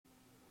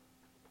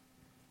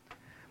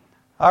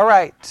All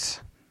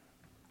right.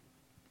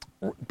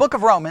 Book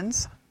of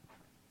Romans.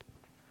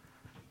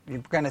 You're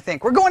going to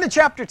think, we're going to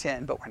chapter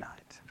 10, but we're not.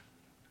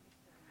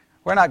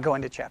 We're not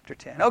going to chapter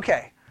 10.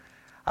 Okay.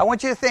 I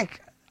want you to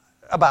think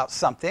about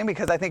something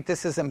because I think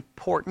this is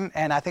important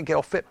and I think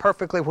it'll fit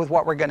perfectly with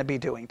what we're going to be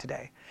doing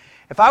today.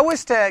 If I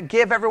was to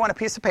give everyone a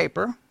piece of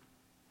paper,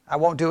 I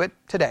won't do it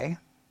today,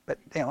 but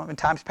in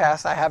times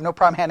past I have no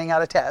problem handing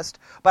out a test,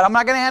 but I'm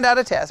not going to hand out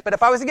a test. But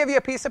if I was to give you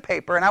a piece of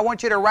paper and I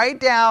want you to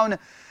write down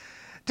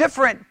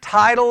different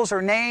titles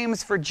or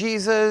names for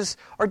Jesus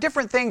or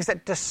different things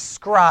that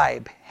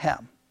describe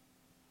him,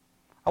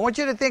 I want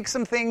you to think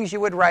some things you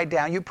would write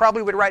down. You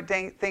probably would write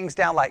things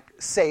down like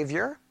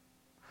Savior,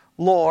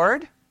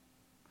 Lord,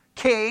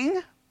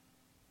 King,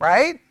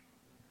 right?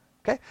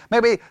 Okay,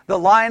 maybe the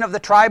Lion of the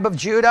tribe of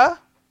Judah,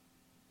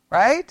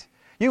 right?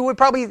 You would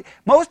probably,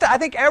 I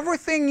think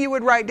everything you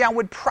would write down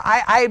would,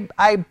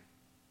 I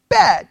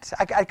bet,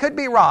 I could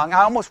be wrong,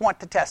 I almost want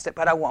to test it,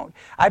 but I won't.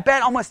 I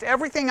bet almost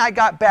everything I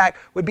got back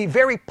would be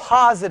very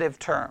positive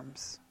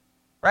terms,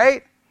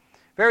 right?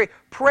 Very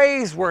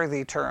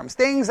praiseworthy terms,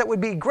 things that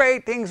would be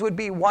great, things would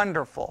be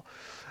wonderful.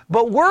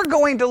 But we're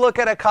going to look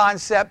at a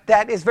concept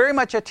that is very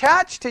much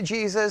attached to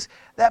Jesus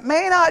that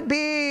may not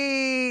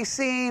be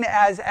seen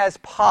as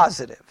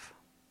positive.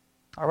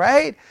 All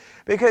right?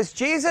 Because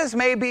Jesus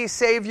may be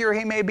Savior,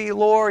 he may be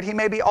Lord, he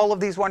may be all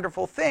of these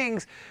wonderful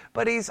things,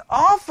 but he's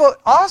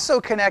also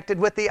connected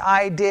with the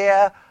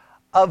idea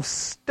of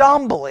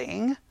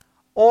stumbling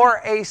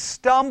or a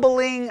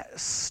stumbling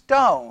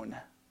stone.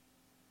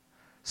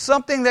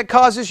 Something that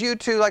causes you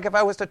to, like if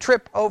I was to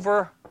trip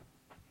over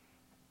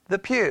the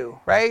pew,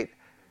 right?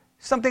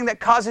 Something that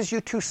causes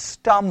you to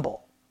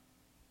stumble.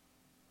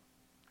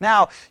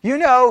 Now,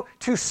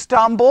 to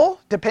stumble,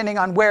 depending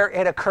on where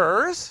it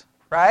occurs,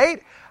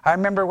 right? I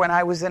remember when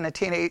I was a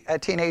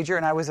teenager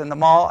and I was in the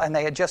mall and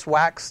they had just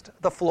waxed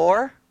the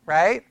floor,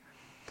 right?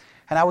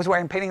 And I was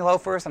wearing penny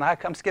loafers and I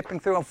come skipping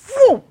through and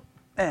boom,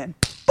 and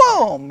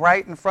boom,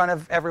 right in front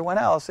of everyone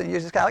else. And you're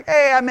just kind of like,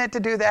 hey, I meant to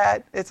do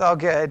that. It's all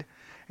good.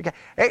 Okay.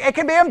 It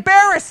can be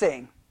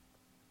embarrassing.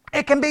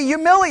 It can be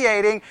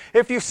humiliating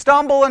if you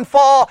stumble and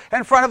fall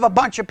in front of a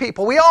bunch of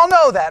people. We all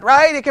know that,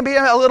 right? It can be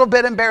a little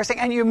bit embarrassing.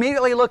 And you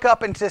immediately look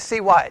up and to see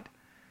what?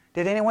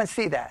 Did anyone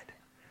see that?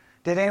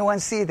 Did anyone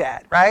see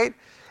that, right?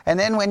 And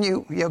then when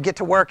you get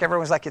to work,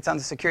 everyone's like, it's on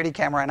the security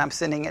camera, and I'm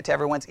sending it to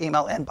everyone's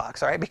email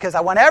inbox, all right? Because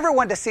I want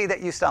everyone to see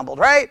that you stumbled,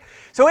 right?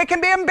 So it can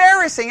be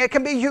embarrassing. It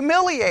can be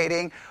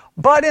humiliating.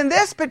 But in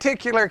this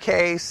particular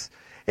case,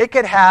 it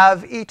could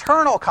have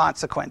eternal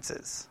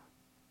consequences.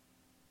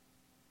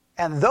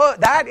 And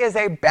that is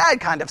a bad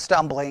kind of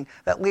stumbling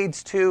that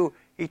leads to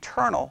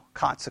eternal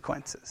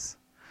consequences.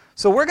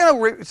 So we're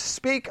going to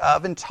speak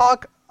of and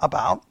talk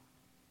about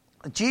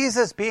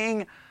Jesus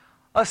being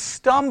a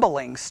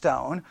stumbling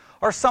stone,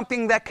 or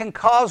something that can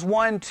cause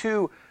one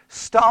to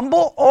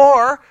stumble,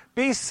 or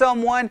be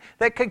someone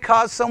that could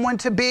cause someone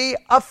to be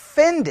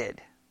offended.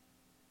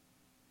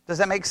 Does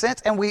that make sense?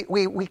 And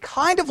we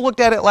kind of looked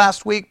at it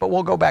last week, but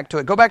we'll go back to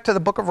it. Go back to the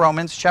book of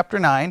Romans, chapter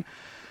 9.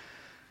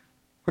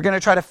 We're going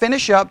to try to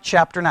finish up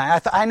chapter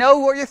 9. I know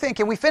what you're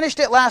thinking. We finished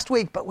it last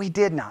week, but we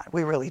did not.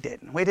 We really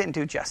didn't. We didn't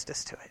do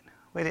justice to it.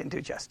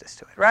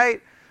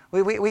 Right?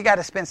 We got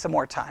to spend some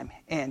more time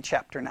in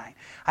chapter 9.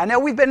 I know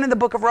we've been in the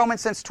book of Romans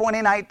since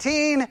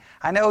 2019.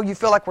 I know you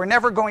feel like we're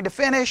never going to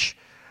finish,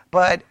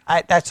 but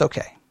that's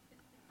okay.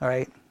 All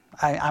right?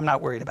 I'm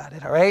not worried about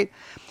it, all right?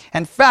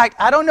 In fact,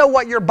 I don't know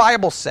what your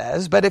Bible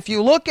says, but if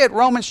you look at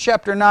Romans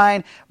chapter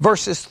 9,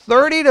 verses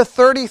 30 to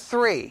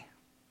 33,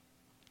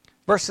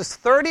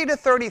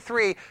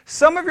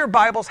 some of your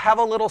Bibles have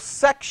a little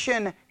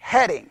section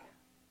heading,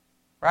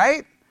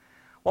 right?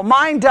 Well,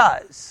 mine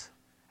does.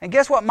 And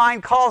guess what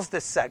mine calls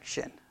this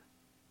section?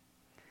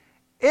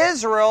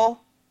 Israel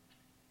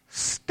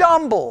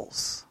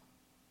stumbles.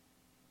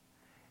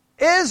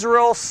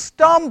 Israel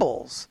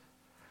stumbles.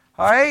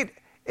 All right?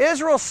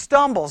 Israel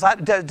stumbles.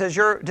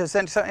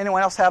 Does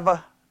anyone else have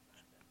a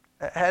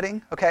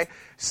heading? Okay.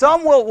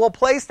 Some will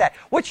place that,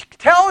 which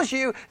tells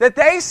you that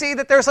they see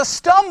that there's a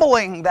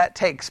stumbling that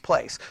takes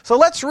place. So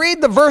let's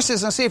read the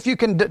verses and see if you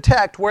can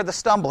detect where the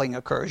stumbling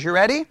occurs. You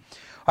ready?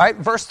 All right,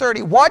 verse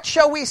 30. What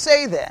shall we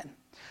say then?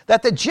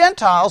 That the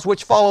Gentiles,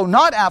 which follow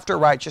not after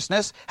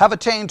righteousness, have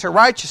attained to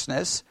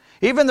righteousness,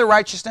 even the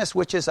righteousness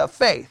which is of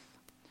faith.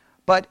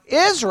 But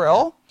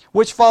Israel,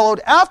 which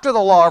followed after the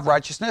law of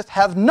righteousness,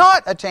 have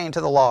not attained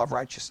to the law of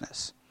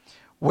righteousness.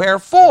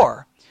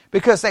 Wherefore?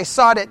 Because they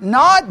sought it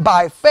not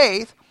by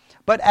faith,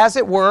 but as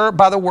it were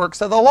by the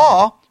works of the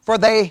law, for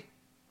they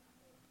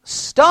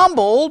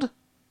stumbled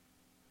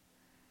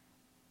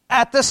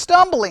at the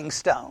stumbling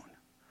stone.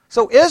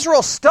 So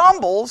Israel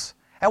stumbles,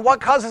 and what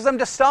causes them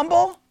to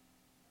stumble?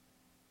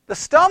 The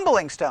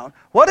stumbling stone.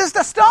 What is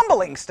the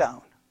stumbling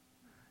stone?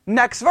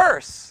 Next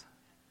verse.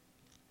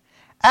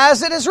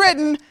 As it is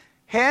written,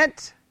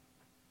 hint,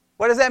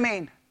 what does that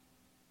mean?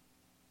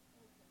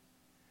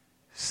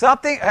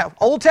 Something,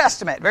 Old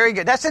Testament, very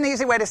good. That's an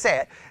easy way to say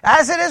it.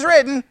 As it is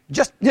written,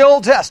 just the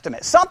Old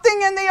Testament.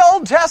 Something in the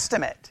Old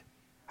Testament.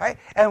 Right?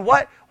 And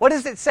what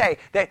does it say?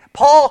 That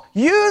Paul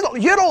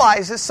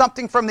utilizes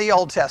something from the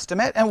Old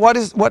Testament. And what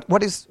is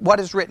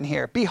written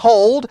here?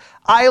 Behold,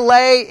 I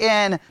lay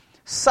in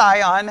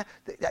Sion,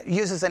 that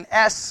uses an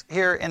S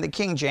here in the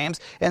King James,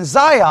 in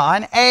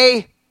Zion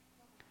a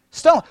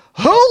stone.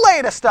 Who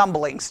laid a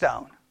stumbling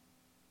stone?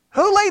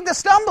 Who laid the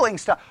stumbling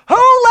stone?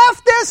 Who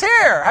left this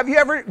here? Have you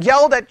ever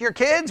yelled at your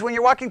kids when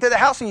you're walking through the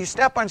house and you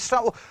step on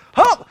stone?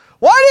 Oh,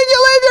 why did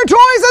you leave your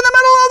toys in the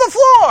middle of the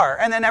floor?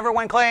 And then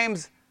everyone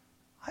claims,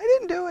 I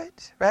didn't do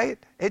it, right?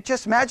 It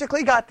just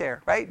magically got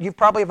there, right? You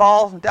probably have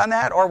all done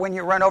that. Or when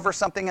you run over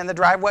something in the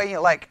driveway,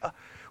 you're like,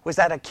 was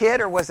that a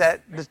kid or was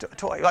that the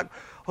toy? You're like,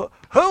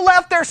 who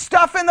left their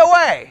stuff in the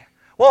way?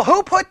 Well,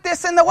 who put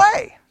this in the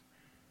way?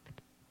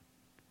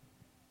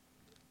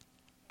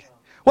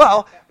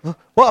 Well,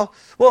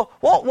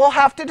 we'll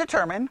have to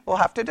determine. We'll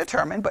have to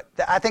determine, but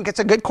I think it's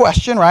a good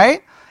question,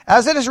 right?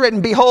 As it is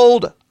written,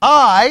 behold,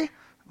 I,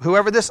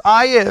 whoever this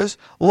I is,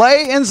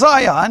 lay in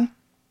Zion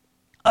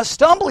a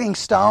stumbling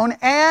stone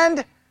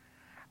and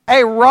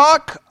a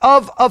rock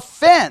of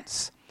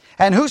offense.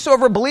 And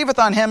whosoever believeth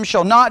on him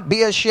shall not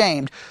be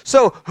ashamed.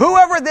 So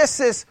whoever this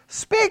is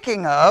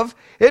speaking of,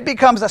 it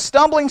becomes a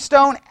stumbling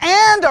stone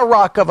and a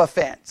rock of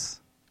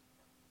offense.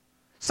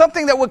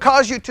 Something that would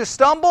cause you to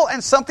stumble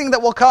and something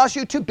that will cause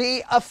you to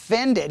be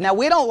offended. Now,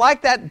 we don't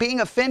like that being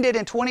offended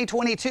in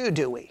 2022,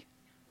 do we?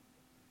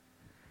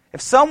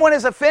 If someone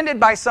is offended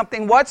by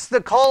something, what's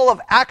the call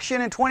of action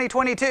in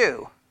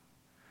 2022?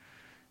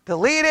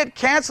 Delete it,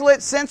 cancel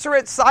it, censor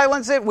it,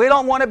 silence it. We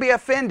don't want to be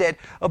offended.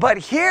 But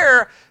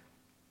here,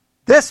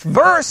 this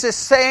verse is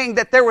saying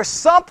that there was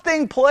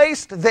something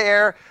placed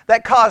there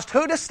that caused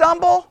who to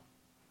stumble?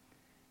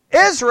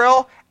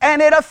 Israel,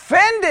 and it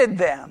offended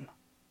them.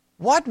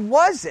 What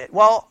was it?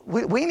 Well,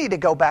 we need to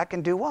go back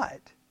and do what?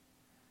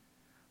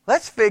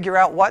 Let's figure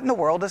out what in the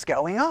world is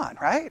going on,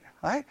 right?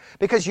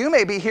 Because you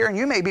may be here and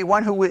you may be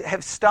one who would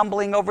have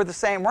stumbling over the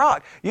same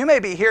rock. You may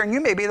be here and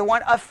you may be the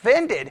one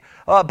offended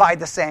by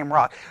the same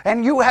rock.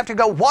 And you have to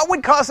go, what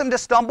would cause them to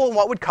stumble and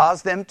what would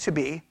cause them to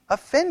be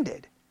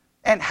offended?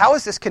 And how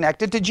is this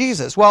connected to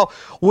Jesus? Well,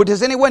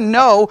 does anyone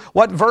know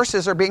what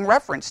verses are being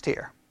referenced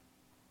here?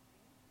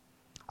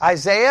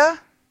 Isaiah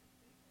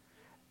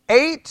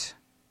 8,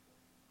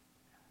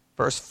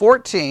 verse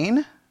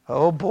 14.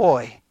 Oh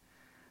boy.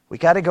 We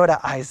got to go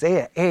to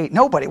Isaiah 8.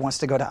 Nobody wants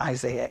to go to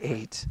Isaiah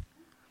 8.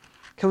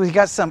 Because we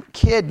got some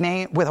kid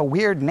name with a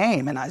weird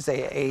name in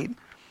Isaiah 8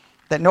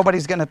 that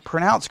nobody's going to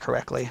pronounce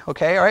correctly.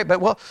 Okay, all right, but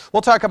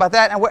we'll talk about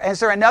that. And is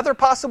there another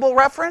possible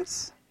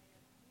reference?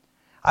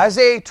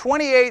 Isaiah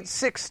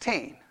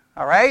 28:16.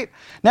 All right?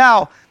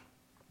 Now,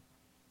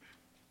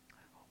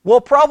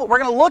 we're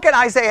going to look at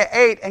Isaiah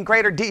 8 in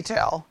greater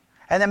detail.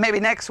 And then maybe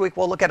next week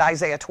we'll look at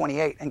Isaiah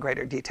 28 in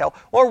greater detail.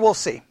 Or we'll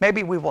see.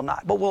 Maybe we will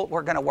not. But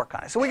we're going to work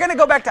on it. So we're going to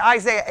go back to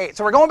Isaiah 8.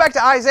 So we're going back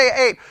to Isaiah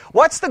 8.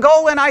 What's the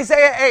goal in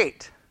Isaiah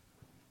 8?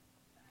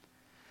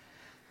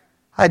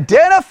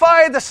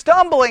 Identify the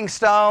stumbling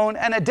stone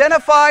and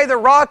identify the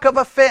rock of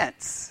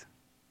offense.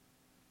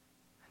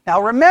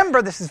 Now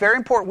remember, this is very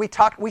important.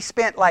 We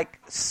spent like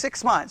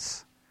 6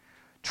 months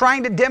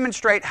trying to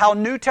demonstrate how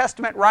New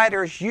Testament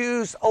writers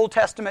use Old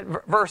Testament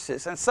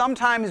verses. And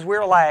sometimes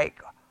we're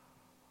like,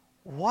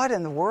 what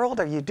in the world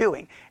are you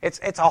doing? It's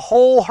a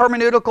whole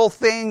hermeneutical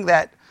thing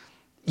that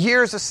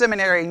years of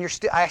seminary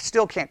and I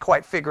still can't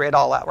quite figure it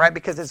all out, right?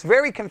 Because it's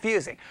very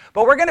confusing.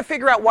 But we're going to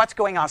figure out what's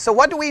going on. So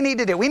what do we need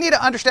to do? We need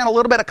to understand a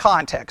little bit of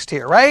context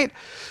here, right?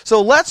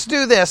 So let's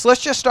do this.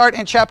 Let's just start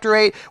in chapter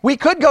 8. We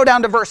could go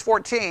down to verse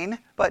 14,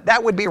 but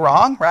that would be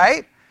wrong,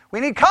 right? We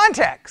need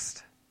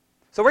context.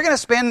 So we're going to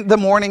spend the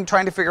morning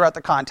trying to figure out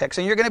the context.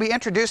 And you're going to be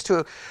introduced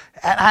to,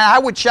 and I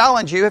would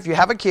challenge you, if you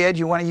have a kid,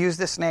 you want to use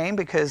this name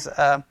because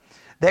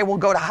they will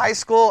go to high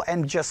school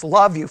and just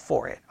love you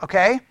for it,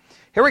 okay?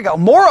 Here we go.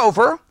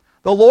 Moreover,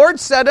 the Lord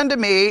said unto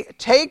me,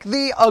 take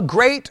thee a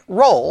great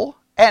roll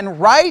and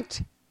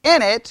write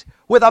in it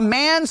with a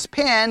man's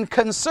pen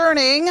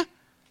concerning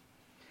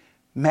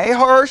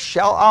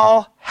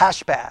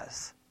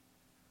Maher-shalal-Hashbaz.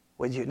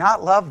 Would you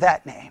not love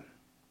that name?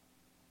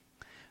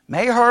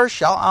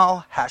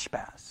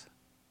 Maher-shalal-Hashbaz.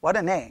 What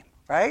a name,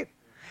 right?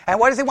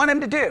 And what does he want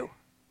him to do?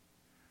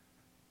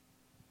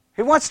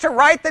 He wants to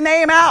write the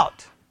name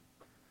out.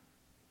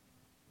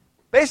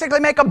 Basically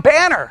make a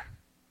banner.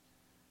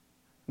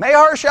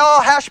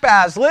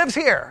 Maher-shalal-Hashbaz lives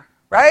here,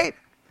 right?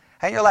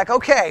 And you're like,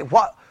 okay,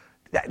 what?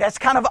 That's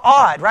kind of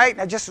odd, right?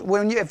 Now just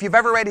if you've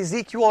ever read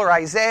Ezekiel or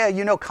Isaiah,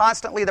 you know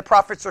constantly the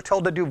prophets are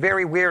told to do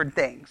very weird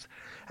things.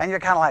 And you're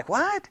kind of like,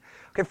 what?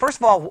 Okay, first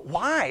of all,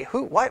 why?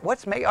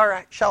 What's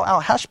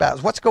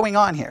Maher-shalal-Hashbaz? What's going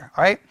on here,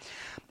 all right?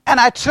 And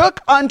I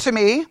took unto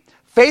me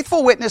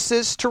faithful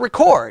witnesses to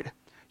record,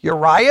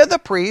 Uriah the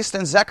priest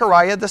and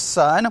Zechariah the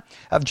son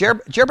of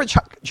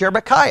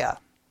Jerbekiah,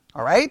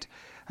 all right?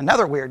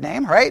 Another weird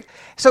name, right?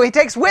 So he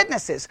takes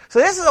witnesses. So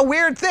this is a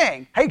weird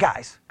thing. Hey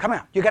guys, come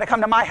on. You got to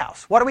come to my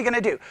house. What are we going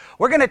to do?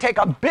 We're going to take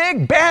a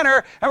big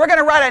banner and we're going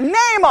to write a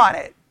name on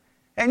it.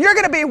 And you're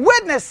going to be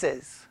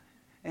witnesses.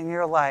 And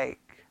you're like,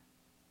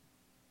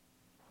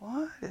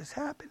 what is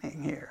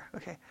happening here?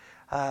 Okay,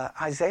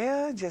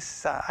 Isaiah,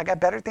 I got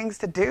better things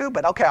to do,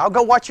 but okay, I'll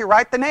go watch you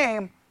write the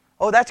name.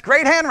 Oh, that's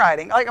great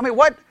handwriting.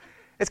 What?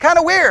 It's kind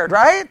of weird,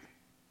 right?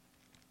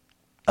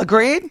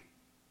 Agreed?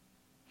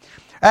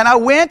 And I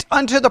went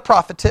unto the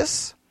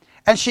prophetess,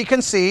 and she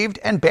conceived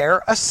and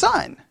bare a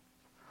son.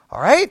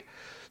 All right?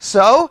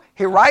 So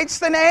he writes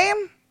the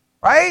name,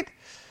 right?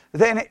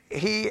 Then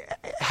he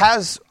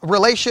has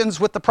relations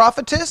with the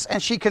prophetess,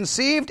 and she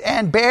conceived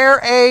and bare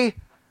a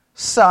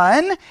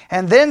son.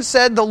 And then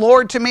said the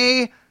Lord to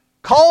me,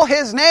 call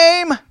his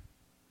name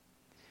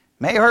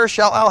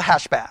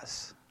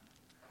Maher-shalal-hash-baz.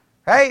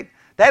 Right?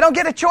 They don't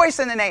get a choice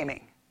in the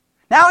naming.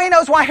 Now he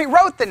knows why he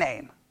wrote the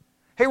name.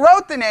 He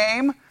wrote the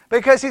name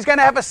because he's going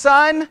to have a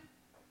son,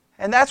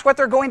 and that's what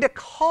they're going to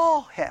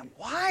call him.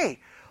 Why?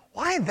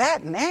 Why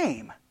that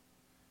name?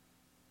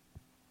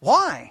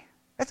 Why?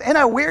 Isn't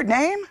that a weird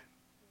name?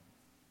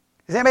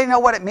 Does anybody know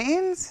what it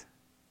means?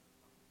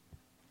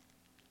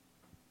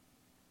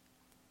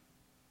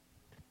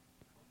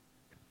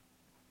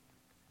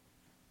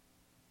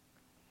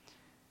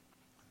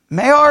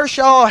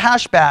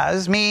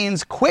 Maher-shalal-hash-baz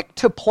means quick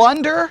to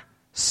plunder,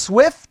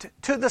 swift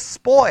to the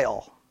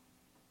spoil.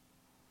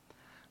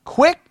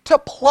 Quick to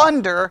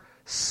plunder,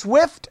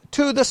 swift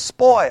to the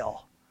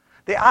spoil.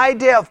 The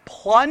idea of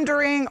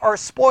plundering or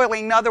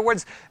spoiling, in other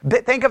words,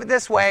 think of it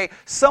this way,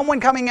 someone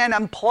coming in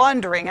and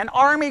plundering, an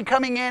army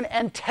coming in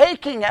and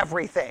taking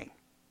everything.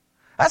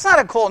 That's not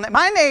a cool name.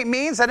 My name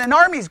means that an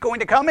army is going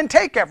to come and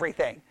take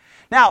everything.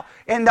 Now,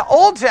 in the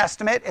Old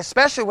Testament,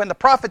 especially when the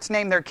prophets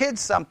name their kids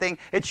something,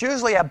 it's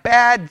usually a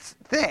bad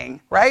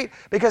thing, right?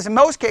 Because in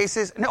most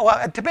cases,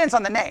 it depends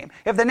on the name.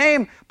 If the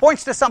name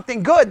points to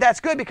something good, that's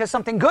good because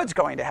something good's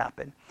going to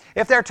happen.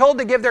 If they're told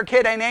to give their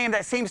kid a name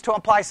that seems to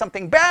imply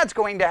something bad's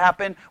going to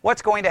happen,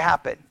 what's going to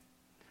happen?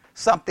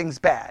 Something's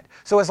bad.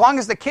 So as long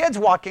as the kid's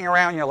walking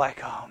around, you're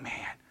like, oh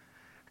man,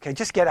 okay,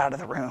 just get out of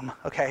the room,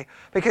 okay?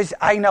 Because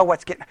I know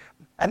what's getting...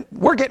 And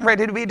we're getting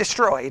ready to be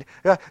destroyed.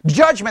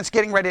 Judgment's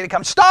getting ready to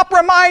come. Stop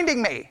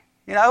reminding me,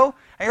 And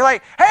you're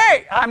like,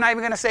 hey, I'm not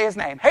even going to say his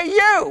name. Hey,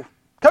 you,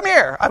 come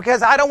here.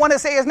 Because I don't want to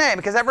say his name.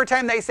 Because every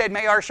time they said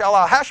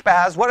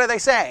Maher-shalal-hash-baz, what are they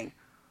saying?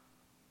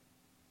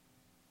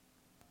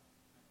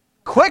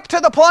 Quick to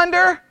the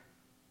plunder,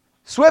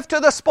 swift to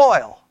the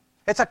spoil.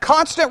 It's a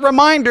constant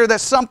reminder that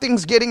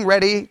something's getting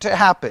ready to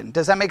happen.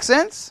 Does that make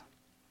sense?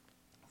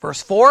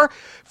 Verse 4,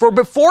 for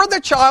before the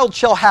child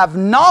shall have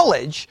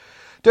knowledge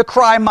to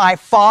cry, my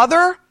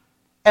father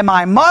and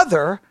my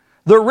mother,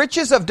 the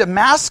riches of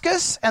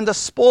Damascus and the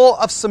spoil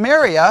of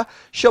Samaria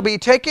shall be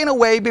taken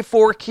away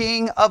before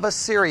king of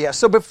Assyria.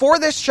 So before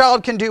this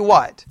child can do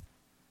what?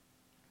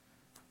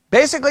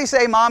 Basically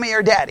say mommy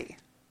or daddy.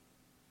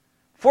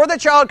 Before the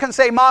child can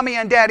say mommy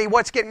and daddy,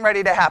 what's getting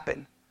ready to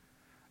happen?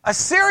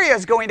 Assyria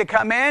is going to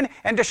come in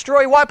and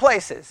destroy what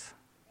places?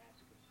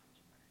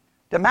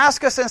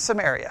 Damascus and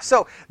Samaria.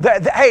 So,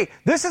 hey,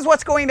 this is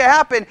what's going to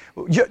happen.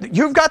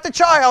 You've got the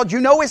child, you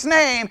know his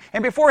name,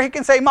 and before he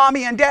can say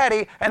mommy and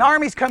daddy, an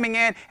army's coming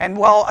in, and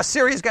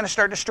Assyria's going to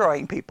start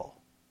destroying people.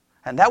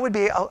 And that would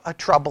be a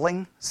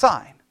troubling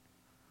sign.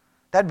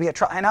 That'd be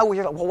I know,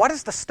 you're like, well, what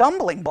is the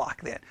stumbling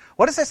block then?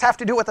 What does this have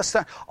to do with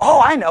the... Oh,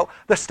 I know.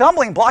 The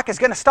stumbling block is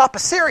going to stop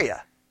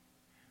Assyria.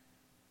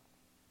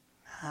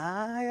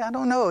 I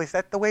don't know. Is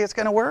that the way it's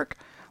going to work?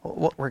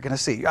 Well, we're going to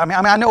see.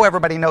 I know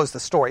everybody knows the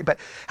story, but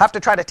have to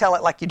try to tell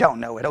it like you don't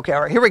know it. Okay,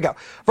 all right, here we go.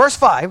 Verse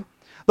 5,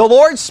 the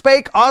Lord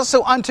spake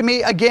also unto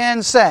me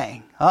again,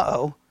 saying,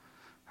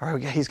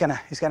 he's going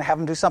to have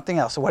him do something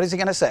else. So what is he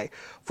going to say?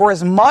 For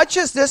as much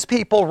as this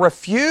people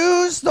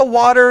refuse the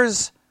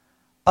waters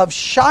of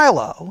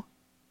Shiloh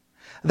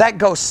that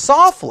go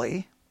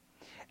softly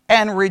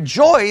and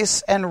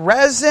rejoice in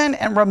Rezin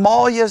and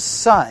Remaliah's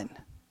son.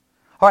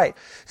 All right,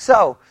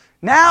 so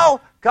now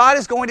God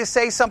is going to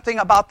say something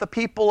about the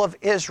people of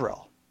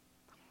Israel.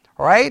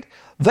 All right?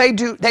 They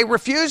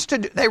refuse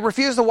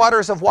the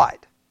waters of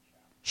what?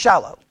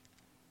 Shiloh.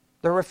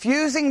 They're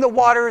refusing the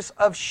waters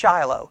of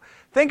Shiloh.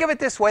 Think of it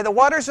this way, the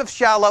waters of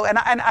Shiloh, and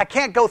I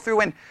can't go through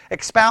and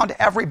expound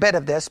every bit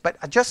of this,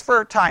 but just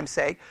for time's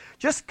sake,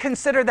 just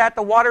consider that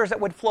the waters that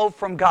would flow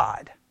from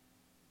God.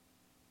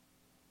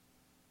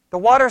 The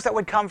waters that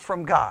would come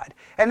from God.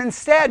 And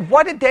instead,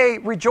 what did they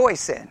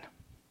rejoice in?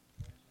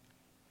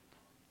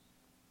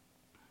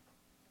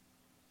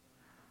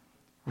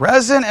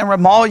 Rezin and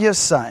Remaliah's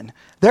son.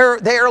 They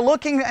are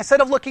looking, instead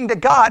of looking to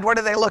God, what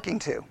are they looking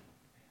to?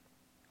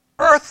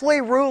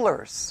 Earthly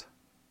rulers.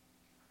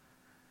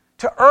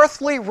 To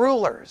earthly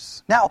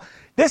rulers. Now,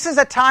 this is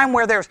a time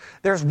where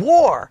there's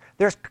war,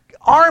 there's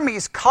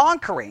armies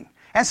conquering,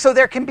 and so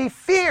there can be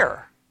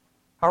fear.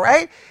 All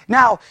right?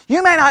 Now,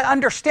 you may not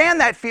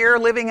understand that fear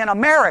living in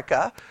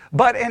America,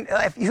 but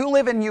if you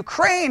live in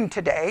Ukraine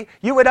today,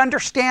 you would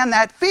understand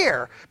that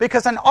fear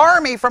because an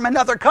army from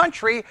another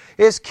country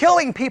is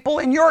killing people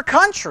in your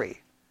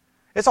country.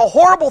 It's a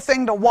horrible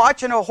thing to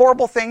watch and a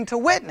horrible thing to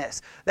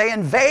witness. They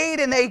invade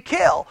and they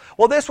kill.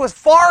 Well, this was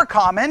far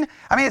common.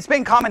 It's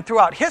been common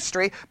throughout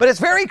history, but it's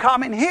very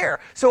common here.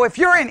 So if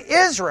you're in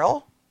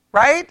Israel,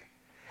 right,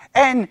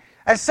 And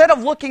instead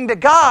of looking to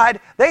God,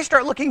 they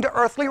start looking to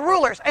earthly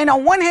rulers. And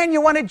on one hand,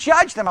 you want to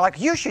judge them. Like,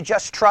 you should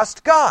just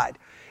trust God.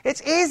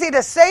 It's easy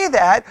to say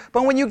that,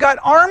 but when you got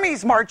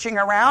armies marching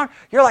around,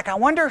 you're like, I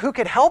wonder who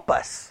could help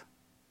us.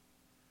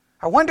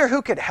 I wonder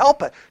who could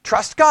help us.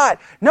 Trust God.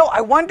 No,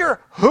 I wonder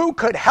who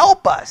could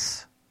help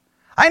us.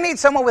 I need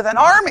someone with an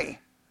army.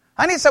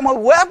 I need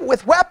someone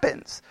with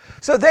weapons.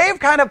 So they've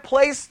kind of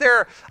placed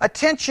their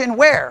attention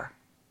where?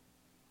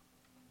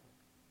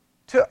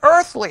 To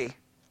earthly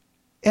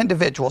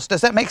individuals.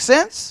 Does that make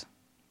sense?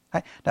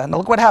 Right. Now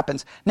look what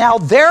happens. Now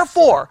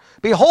therefore,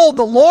 behold,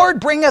 the Lord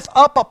bringeth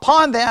up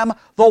upon them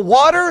the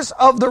waters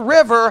of the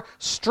river,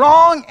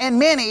 strong and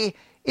many,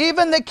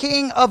 even the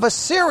king of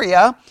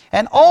Assyria,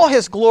 and all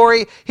his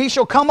glory. He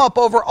shall come up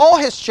over all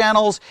his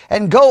channels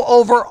and go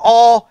over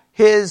all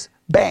his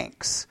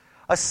banks.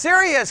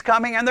 Assyria is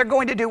coming, and they're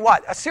going to do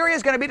what? Assyria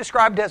is going to be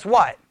described as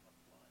what?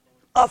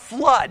 A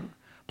flood.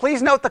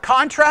 Please note the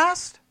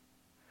contrast.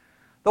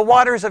 The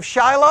waters of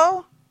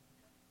Shiloh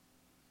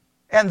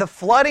and the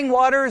flooding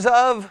waters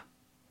of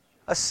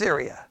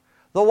Assyria.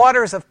 The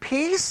waters of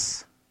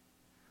peace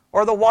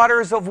or the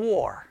waters of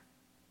war.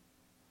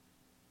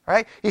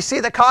 Right? You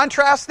see the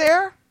contrast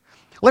there?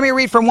 Let me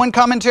read from one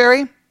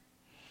commentary.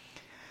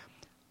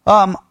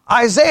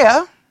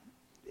 Isaiah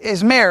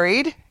is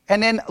married,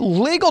 and in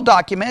legal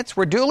documents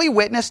were duly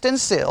witnessed and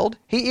sealed.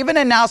 He even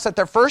announced that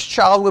their first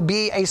child would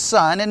be a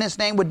son, and his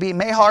name would be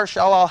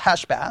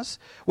Mahar-Shalal-Hashbaz,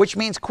 which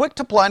means quick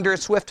to plunder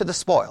and swift to the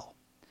spoil.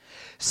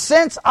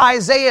 Since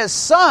Isaiah's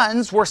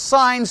sons were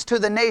signs to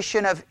the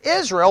nation of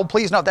Israel,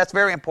 please note that's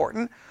very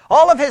important,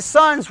 all of his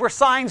sons were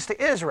signs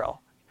to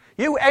Israel.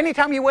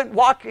 Anytime you went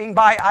walking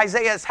by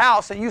Isaiah's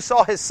house and you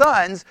saw his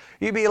sons,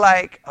 you'd be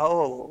like,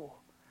 oh,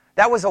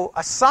 that was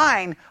a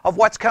sign of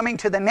what's coming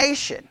to the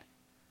nation.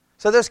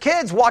 So those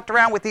kids walked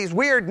around with these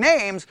weird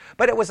names,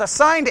 but it was a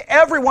sign to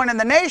everyone in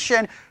the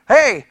nation,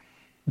 hey,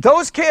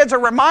 those kids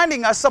are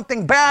reminding us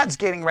something bad's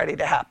getting ready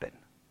to happen.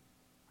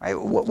 Right?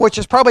 Which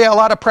is probably a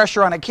lot of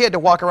pressure on a kid to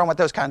walk around with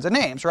those kinds of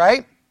names,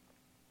 right?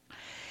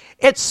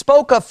 It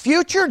spoke of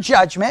future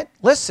judgment,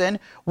 listen,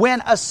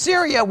 when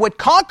Assyria would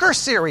conquer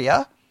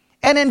Syria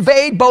and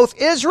invade both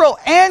Israel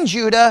and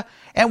Judah,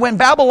 and when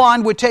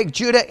Babylon would take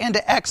Judah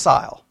into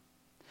exile.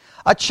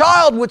 A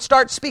child would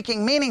start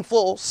speaking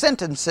meaningful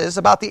sentences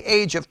about the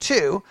age of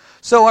 2.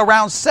 So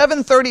around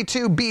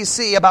 732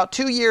 BC, about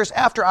 2 years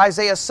after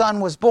Isaiah's son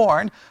was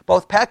born,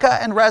 both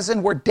Pekah and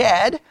Rezin were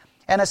dead,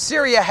 and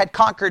Assyria had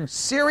conquered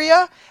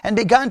Syria and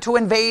begun to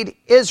invade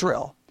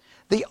Israel.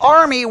 The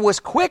army was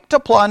quick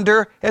to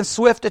plunder and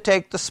swift to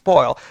take the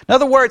spoil. In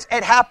other words,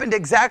 it happened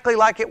exactly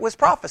like it was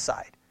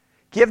prophesied.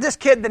 Give this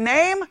kid the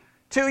name,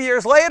 2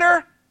 years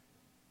later,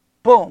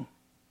 boom.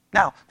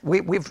 Now,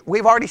 we've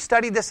already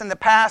studied this in the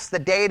past, the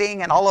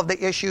dating and all of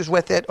the issues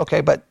with it. Okay,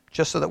 but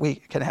just so that we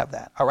can have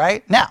that, all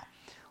right? Now,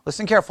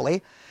 listen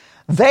carefully.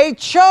 They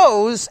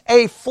chose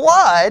a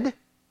flood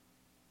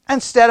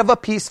instead of a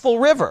peaceful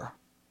river.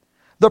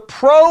 The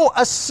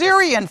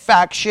pro-Assyrian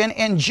faction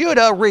in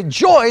Judah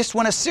rejoiced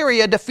when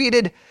Assyria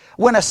defeated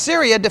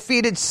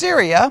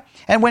Syria,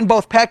 and when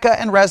both Pekah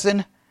and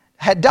Rezin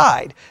had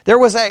died. There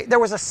was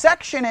a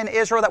section in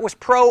Israel that was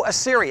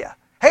pro-Assyria.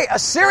 Hey,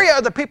 Assyria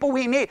are the people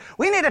we need.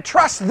 We need to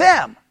trust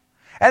them.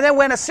 And then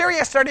when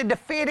Assyria started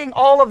defeating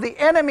all of the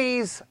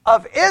enemies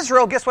of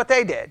Israel, guess what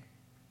they did?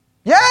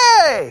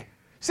 Yay!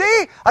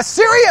 See?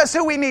 Assyria is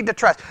who we need to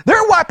trust.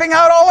 They're wiping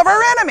out all of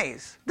our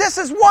enemies. This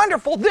is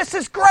wonderful. This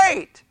is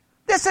great.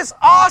 This is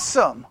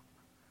awesome.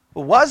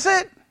 Was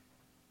it?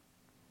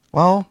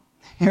 Well,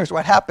 here's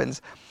what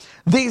happens.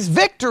 These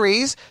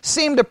victories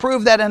seem to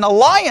prove that an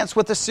alliance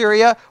with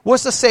Assyria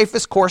was the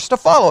safest course to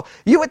follow.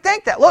 You would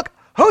think that. Look,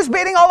 who's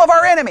beating all of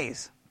our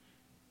enemies?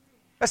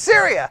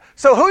 Assyria.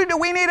 So who do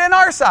we need on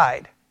our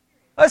side?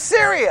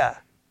 Assyria.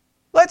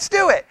 Let's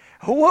do it.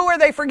 Who are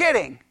they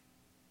forgetting?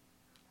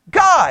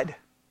 God.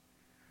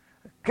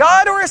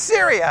 God or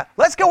Assyria?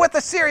 Let's go with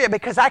Assyria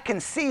because I can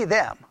see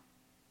them.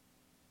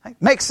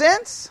 Make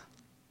sense?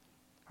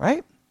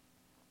 Right?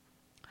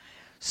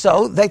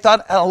 So they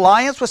thought an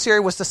alliance with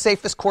Syria was the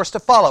safest course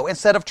to follow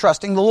instead of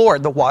trusting the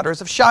Lord, the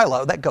waters of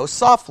Shiloh that go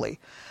softly.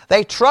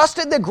 They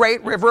trusted the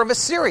great river of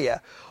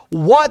Assyria.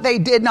 What they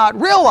did not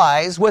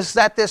realize was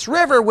that this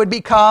river would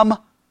become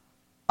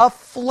a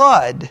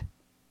flood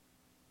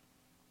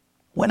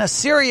when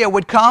Assyria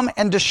would come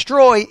and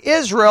destroy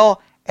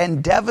Israel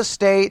and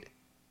devastate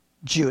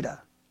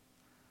Judah.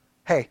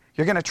 Hey,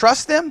 you're going to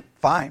trust them?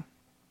 Fine.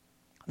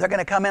 They're going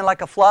to come in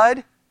like a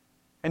flood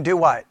and do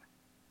what?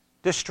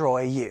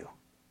 Destroy you.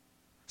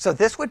 So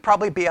this would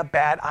probably be a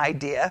bad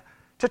idea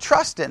to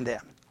trust in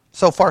them.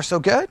 So far, so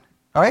good.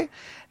 All right.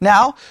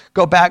 Now,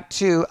 go back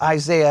to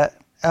Isaiah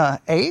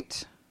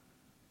 8.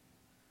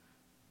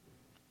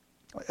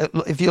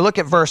 If you look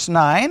at verse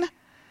 9,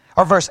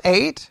 or verse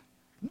 8,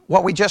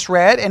 what we just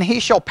read, and he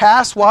shall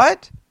pass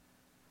what?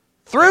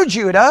 Through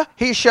Judah.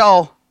 He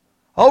shall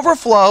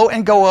overflow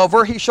and go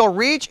over. He shall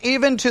reach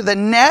even to the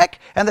neck,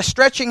 and the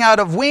stretching out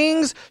of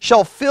wings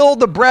shall fill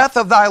the breadth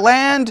of thy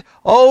land,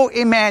 O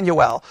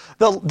Emmanuel.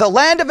 The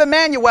land of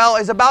Emmanuel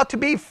is about to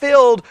be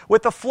filled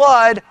with the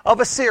flood of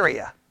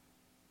Assyria.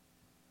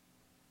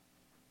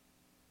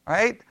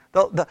 Right?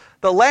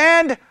 The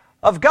land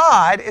of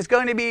God is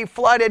going to be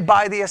flooded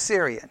by the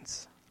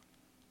Assyrians.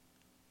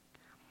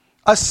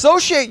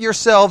 Associate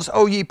yourselves,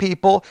 O ye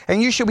people,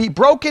 and you shall be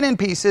broken in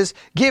pieces.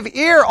 Give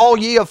ear, all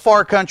ye of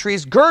far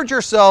countries. Gird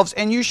yourselves,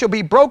 and you shall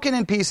be broken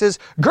in pieces.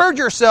 Gird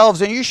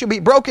yourselves, and you shall be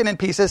broken in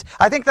pieces.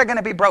 I think they're going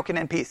to be broken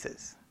in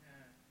pieces.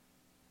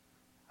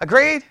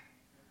 Agreed?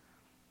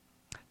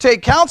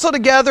 Take counsel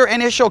together,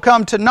 and it shall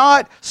come to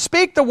naught.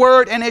 Speak the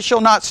word, and it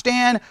shall not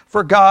stand,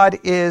 for God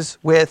is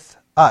with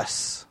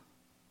us.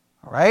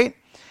 All right?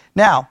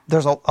 Now,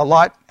 there's a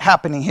lot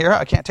happening here.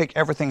 I can't take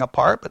everything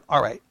apart, but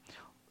all right.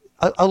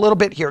 A little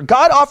bit here.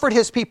 God offered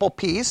his people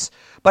peace,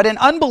 but in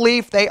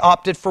unbelief they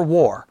opted for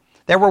war.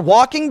 They were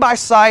walking by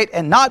sight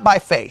and not by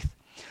faith.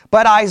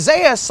 But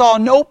Isaiah saw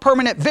no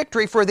permanent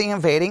victory for the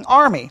invading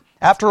army.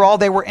 After all,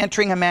 they were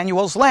entering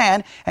Emmanuel's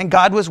land, and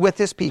God was with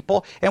his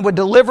people and would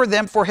deliver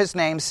them for his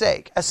name's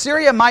sake.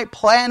 Assyria might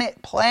plan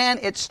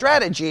its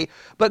strategy,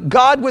 but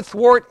God would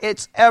thwart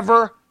its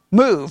ever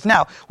move.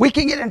 Now, we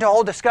can get into a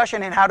whole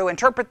discussion in how to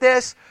interpret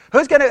this.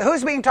 Who's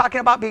being talking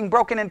about being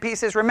broken in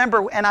pieces?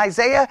 Remember, in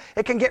Isaiah,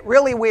 it can get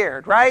really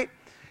weird, right?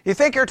 You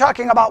think you're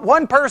talking about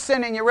one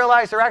person and you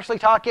realize they're actually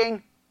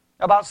talking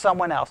about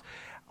someone else.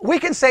 We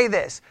can say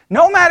this.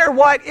 No matter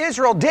what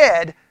Israel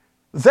did,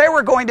 they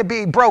were going to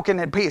be broken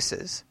in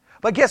pieces.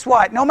 But guess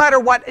what? No matter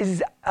what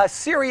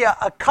Assyria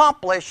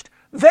accomplished,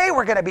 they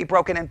were going to be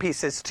broken in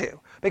pieces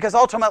too. Because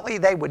ultimately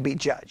they would be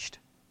judged.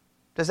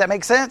 Does that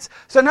make sense?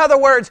 So in other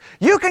words,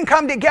 you can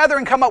come together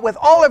and come up with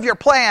all of your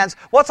plans.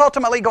 What's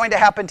ultimately going to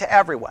happen to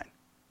everyone?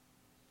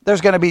 There's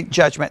going to be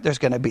judgment. There's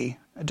going to be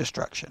a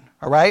destruction.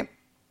 All right?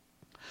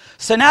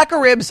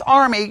 Sennacherib's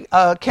army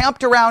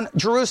camped around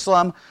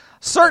Jerusalem,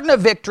 certain of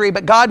victory,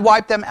 but God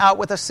wiped them out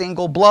with a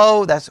single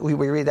blow. We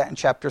read that in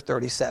chapter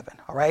 37.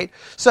 All right?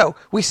 So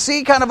we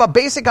see kind of a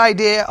basic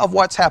idea of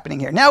what's happening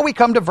here. Now we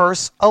come to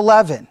verse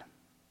 11.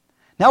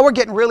 Now we're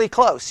getting really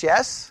close,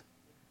 yes?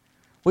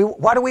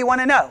 What do we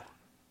want to know?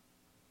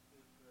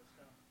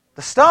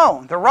 The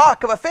stone, the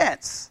rock of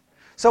offense.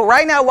 So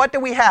right now, what do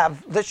we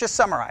have? Let's just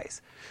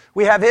summarize.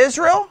 We have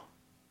Israel.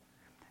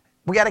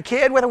 We got a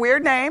kid with a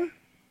weird name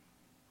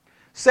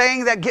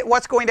saying that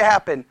what's going to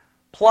happen?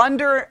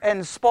 Plunder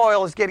and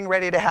spoil is getting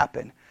ready to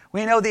happen.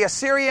 We know the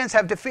Assyrians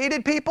have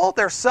defeated people.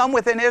 There's some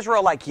within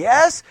Israel like,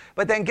 yes,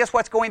 but then guess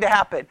what's going to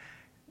happen?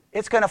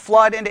 It's going to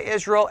flood into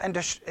Israel and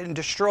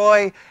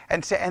destroy,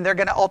 and they're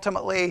going to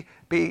ultimately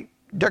be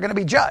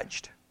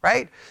judged.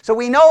 Right? So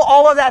we know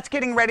all of that's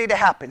getting ready to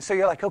happen. So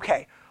you're like,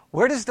 okay,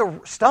 where does the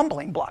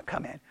stumbling block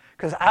come in?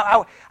 Because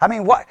I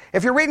mean, what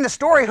if you're reading the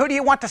story, who do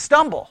you want to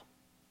stumble?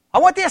 I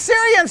want the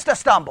Assyrians to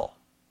stumble.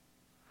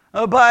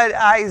 But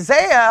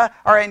Isaiah,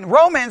 or in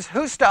Romans,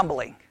 who's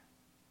stumbling?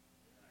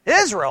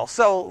 Israel.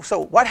 So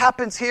what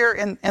happens here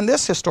in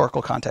this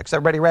historical context?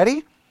 Everybody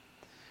ready?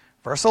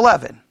 Verse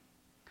 11.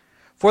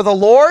 For the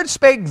Lord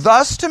spake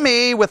thus to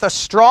me with a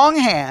strong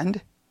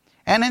hand,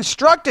 and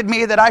instructed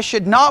me that I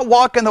should not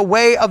walk in the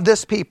way of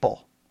this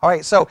people. All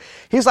right, so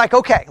he's like,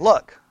 okay,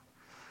 look.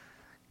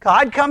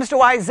 God comes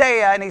to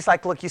Isaiah and he's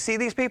like, look, you see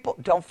these people?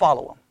 Don't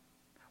follow them.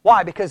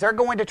 Why? Because they're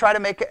going to try to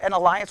make an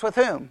alliance with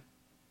whom?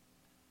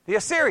 The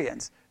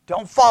Assyrians.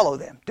 Don't follow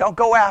them. Don't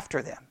go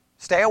after them.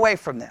 Stay away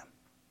from them.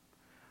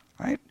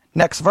 All right,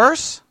 next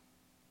verse.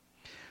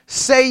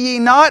 Say ye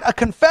not a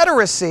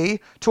confederacy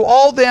to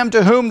all them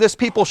to whom this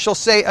people shall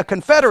say a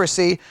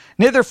confederacy,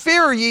 neither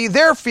fear ye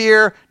their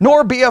fear,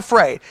 nor be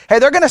afraid. Hey,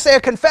 they're going to say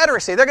a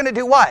confederacy. They're going to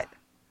do what?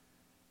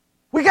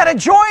 We got to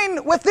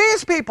join with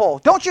these people.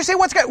 Don't you see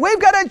what's going on? We've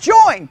got to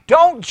join.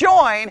 Don't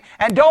join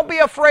and don't be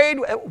afraid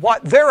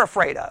what they're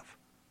afraid of.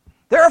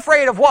 They're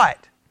afraid of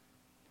what?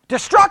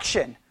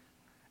 Destruction.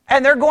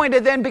 And they're going to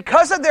then,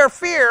 because of their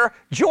fear,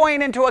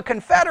 join into a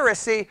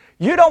confederacy.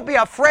 You don't be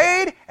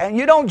afraid and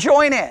you don't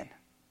join in.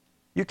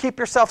 You keep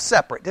yourself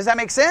separate. Does that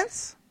make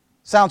sense?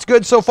 Sounds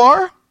good so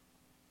far?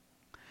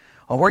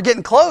 Well, we're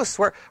getting close.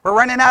 We're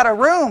running out of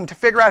room to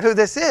figure out who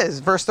this is.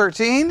 Verse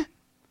 13.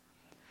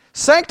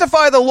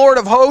 Sanctify the Lord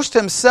of hosts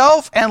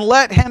himself, and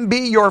let him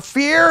be your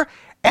fear,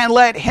 and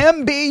let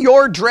him be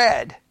your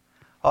dread.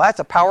 Oh, that's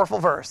a powerful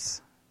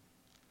verse.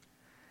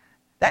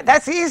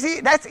 That's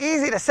easy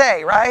to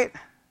say, right?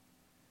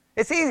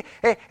 It's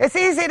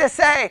easy to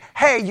say,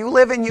 hey, you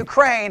live in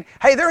Ukraine.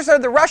 Hey, there's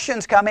the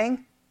Russians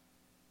coming.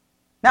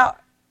 Now,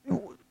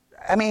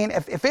 I mean,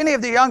 if any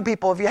of the young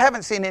people, if you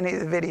haven't seen any of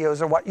the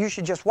videos or what, you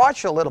should just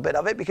watch a little bit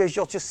of it because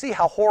you'll just see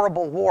how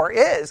horrible war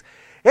is.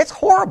 It's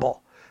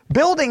horrible.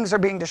 Buildings are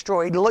being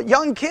destroyed.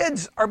 Young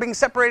kids are being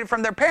separated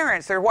from their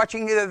parents. They're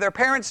watching either their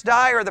parents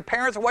die or the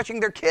parents are watching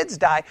their kids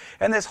die.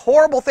 And this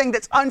horrible thing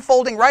that's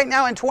unfolding right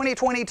now in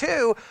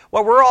 2022,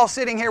 while we're all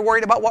sitting here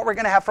worried about what we're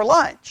going to have for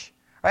lunch,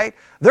 right?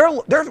 They're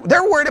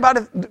worried about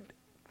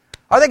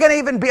are they going to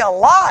even be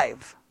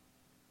alive,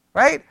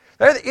 right?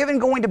 They're even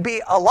going to be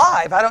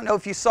alive. I don't know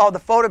if you saw the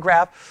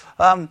photograph,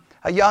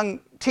 a young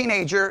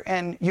teenager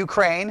in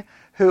Ukraine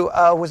who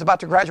was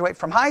about to graduate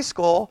from high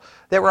school.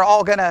 They were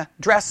all going to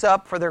dress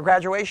up for their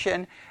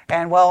graduation,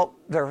 and well,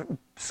 their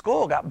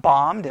school got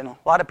bombed and a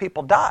lot of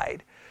people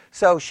died.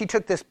 So she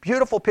took this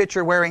beautiful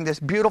picture wearing this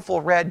beautiful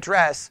red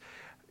dress,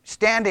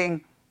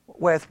 standing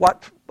with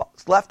what's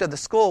left of the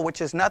school,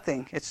 which is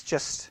nothing. It's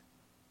just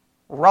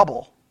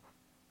rubble.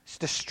 It's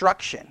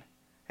destruction.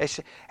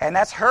 And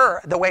that's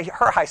the way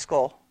her high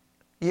school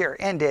year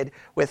ended,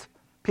 with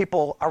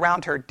people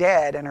around her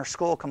dead and her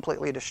school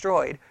completely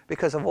destroyed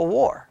because of a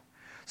war.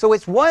 So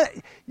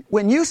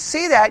when you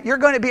see that, you're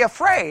going to be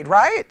afraid,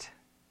 right?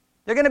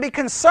 You're going to be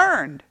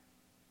concerned.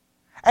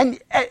 And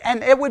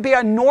it would be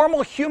a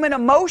normal human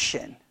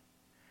emotion.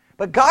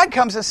 But God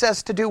comes and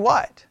says to do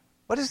what?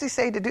 What does he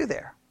say to do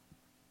there?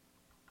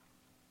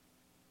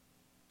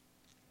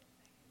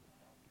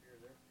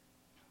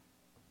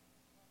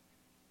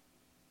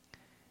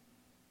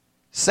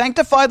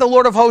 Sanctify the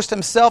Lord of hosts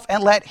himself,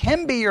 and let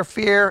him be your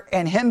fear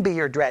and him be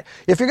your dread.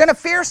 If you're going to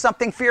fear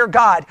something, fear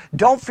God.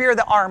 Don't fear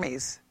the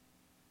armies.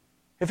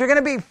 If you're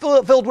going to be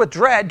filled with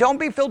dread, don't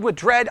be filled with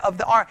dread of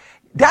the army.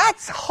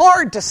 That's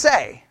hard to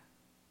say.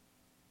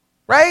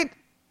 Right?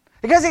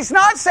 Because he's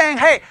not saying,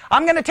 hey,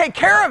 I'm going to take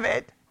care of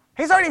it.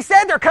 He's already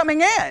said they're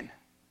coming in.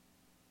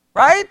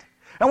 Right?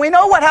 And we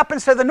know what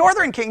happens to the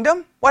northern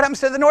kingdom. What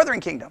happens to the northern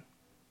kingdom?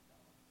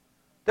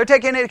 They're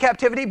taken into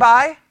captivity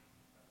by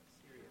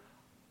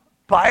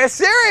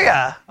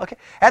Assyria. Okay.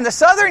 And the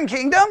southern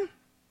kingdom,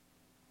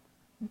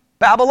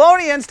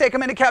 Babylonians take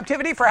them into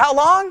captivity for how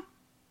long?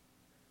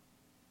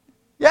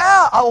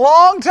 Yeah, a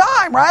long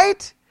time,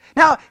 right?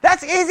 Now,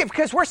 that's easy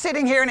because we're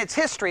sitting here and it's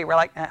history. We're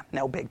like,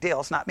 no big deal,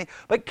 it's not me.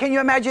 But can you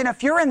imagine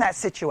if you're in that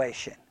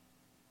situation?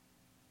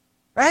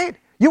 Right?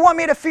 You want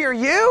me to fear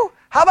you?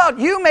 How about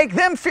you make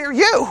them fear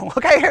you?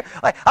 Okay,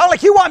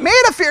 like you want me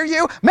to fear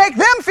you, make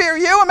them fear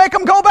you and make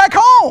them go back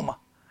home.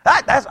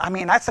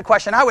 That's the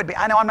question I would be.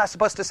 I know I'm not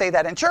supposed to say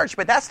that in church,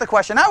 but that's the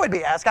question I would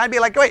be asked. I'd be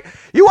like, wait,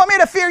 you want me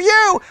to fear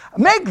you?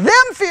 Make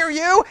them fear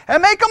you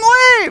and make them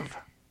leave.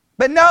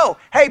 But no,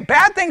 hey,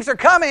 bad things are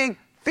coming,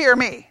 fear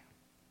me.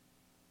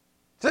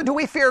 So do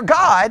we fear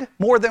God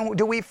more than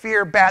do we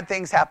fear bad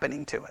things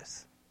happening to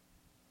us?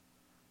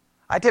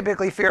 I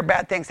typically fear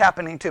bad things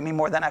happening to me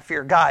more than I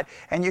fear God.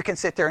 And you can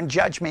sit there and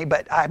judge me,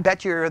 but I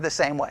bet you're the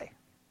same way.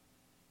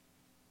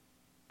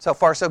 So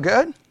far, so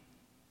good?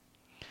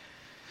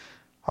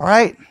 All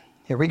right,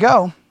 here we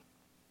go.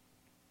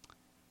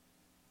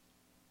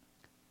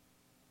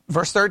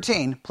 Verse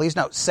 13, please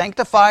note,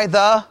 sanctify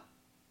the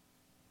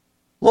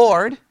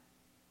Lord,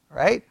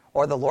 right?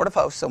 Or the Lord of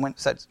hosts. Someone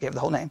gave the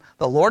whole name.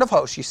 The Lord of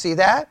hosts. You see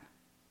that?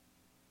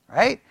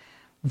 Right?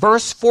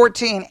 Verse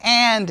 14.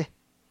 And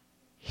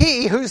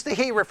he, who's the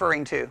he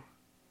referring to?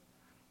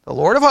 The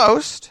Lord of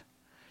hosts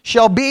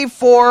shall be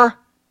for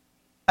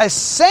a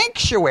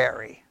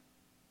sanctuary.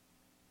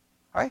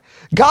 Right?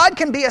 God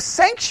can be a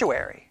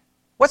sanctuary.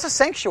 What's a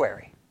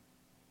sanctuary?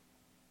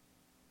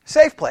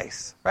 Safe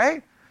place,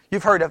 right?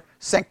 You've heard of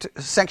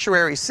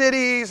sanctuary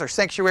cities or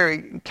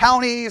sanctuary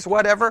counties,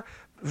 whatever,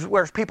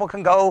 where people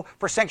can go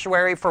for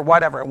sanctuary for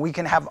whatever. And we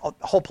can have a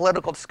whole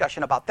political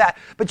discussion about that.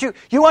 But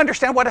you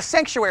understand what a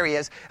sanctuary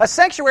is. A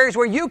sanctuary is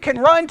where you can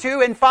run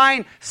to and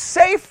find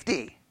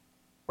safety,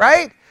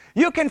 right?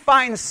 You can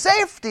find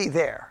safety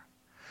there.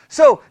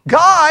 So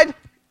God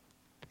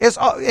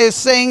is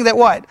saying that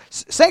what?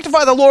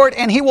 Sanctify the Lord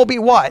and he will be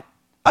what?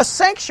 A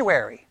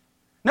sanctuary.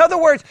 In other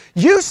words,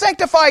 you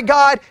sanctify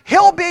God,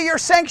 he'll be your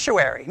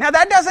sanctuary. Now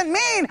that doesn't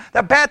mean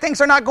that bad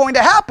things are not going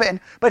to happen,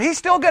 but he's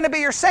still going to be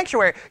your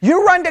sanctuary.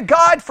 You run to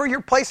God for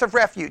your place of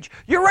refuge.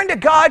 You run to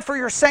God for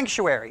your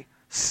sanctuary.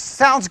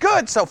 Sounds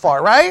good so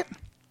far, right?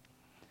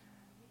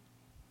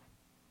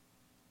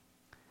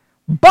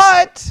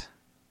 But,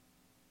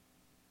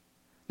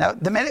 now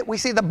the minute we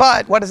see the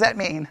but, what does that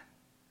mean?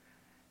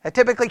 It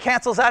typically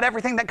cancels out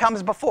everything that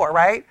comes before,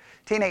 right?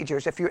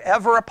 Teenagers, if you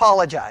ever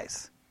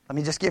apologize, let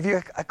me just give you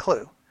a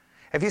clue.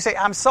 If you say,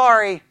 I'm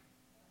sorry,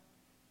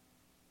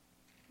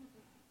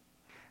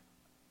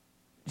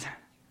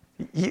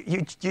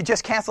 you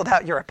just canceled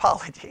out your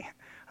apology.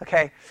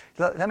 Okay?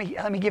 Let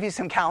me give you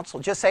some counsel.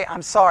 Just say,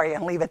 I'm sorry,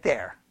 and leave it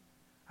there.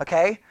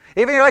 Okay?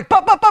 Even you're like,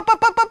 but,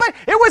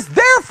 it was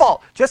their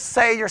fault. Just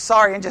say you're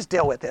sorry and just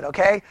deal with it,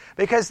 okay?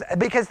 Because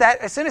that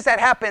as soon as that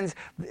happens,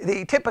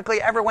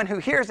 typically everyone who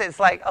hears it is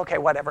like, okay,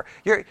 whatever.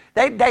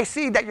 They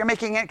see that you're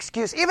making an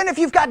excuse. Even if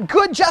you've got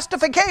good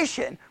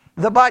justification,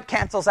 the but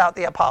cancels out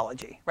the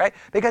apology, right?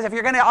 Because if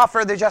you're going to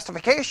offer the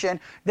justification,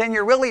 then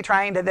you're really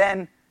trying to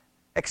then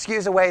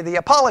excuse away the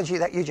apology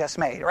that you just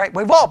made, right?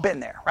 We've all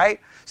been there, right?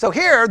 So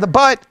here, the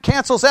but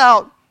cancels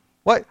out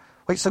what?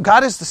 Wait, so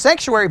God is the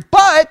sanctuary,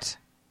 but,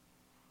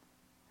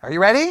 are you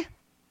ready?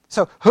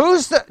 So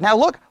now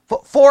look,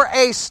 for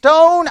a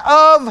stone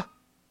of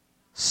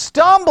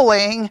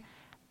stumbling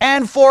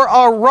and for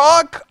a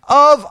rock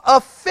of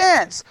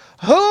offense.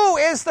 Who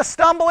is the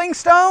stumbling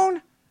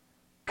stone?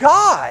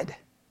 God.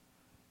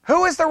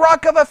 Who is the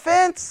rock of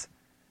offense?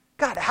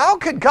 God, how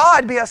could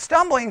God be a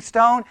stumbling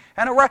stone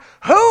and a rock?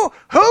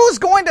 Who's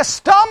going to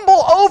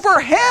stumble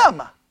over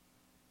him?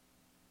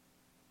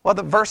 Well,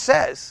 the verse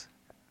says,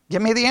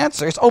 give me the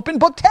answer. It's open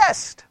book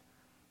test.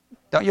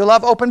 Don't you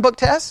love open book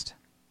test?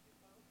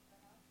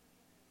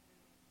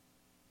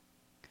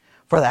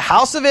 For the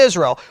house of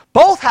Israel,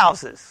 both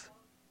houses.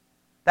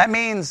 That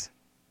means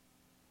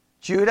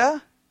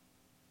Judah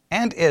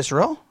and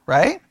Israel,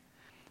 right?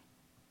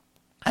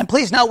 And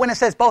please note when it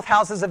says both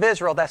houses of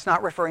Israel, that's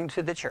not referring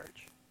to the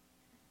church.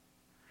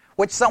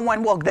 Which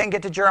someone will then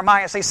get to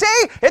Jeremiah and say,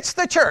 see, it's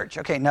the church.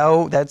 Okay,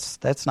 no,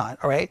 that's not,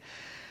 all right?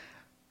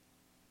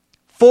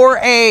 For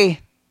a,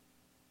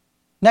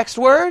 next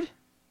word,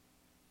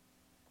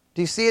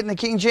 do you see it in the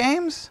King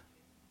James?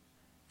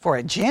 For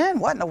a gin?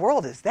 What in the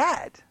world is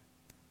that?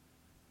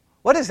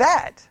 What is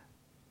that?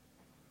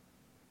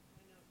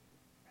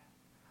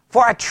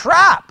 For a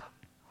trap.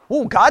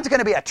 Ooh, God's going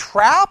to be a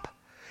trap?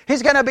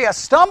 He's going to be a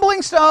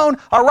stumbling stone,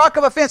 a rock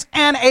of offense,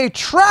 and a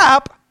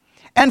trap,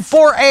 and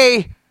for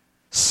a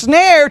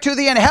snare to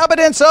the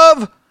inhabitants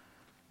of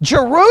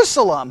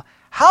Jerusalem.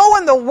 How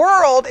in the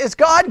world is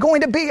God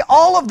going to be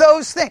all of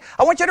those things?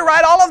 I want you to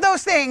write all of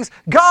those things.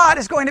 God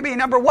is going to be,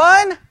 number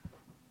one,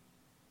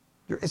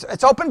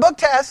 it's open book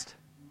test.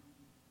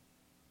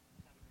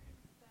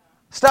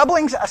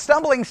 A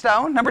stumbling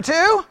stone. Number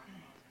two,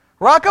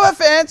 rock of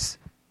offense.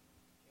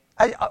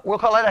 We'll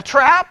call it a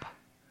trap.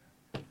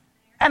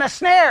 And a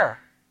snare.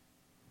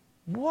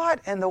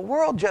 What in the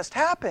world just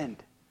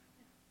happened?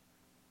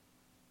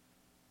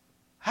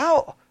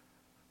 How?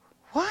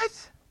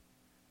 What?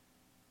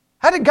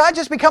 How did God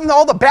just become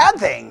all the bad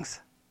things?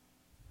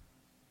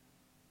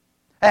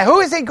 And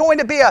who is he going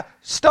to be a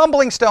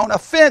stumbling stone, a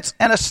fence,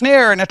 and a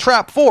snare and a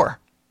trap for?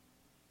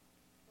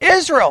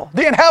 Israel,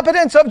 the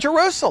inhabitants of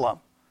Jerusalem.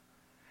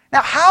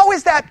 Now, how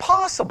is that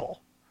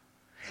possible?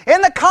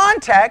 In the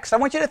context, I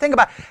want you to think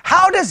about,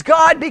 how does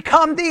God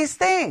become these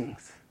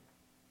things?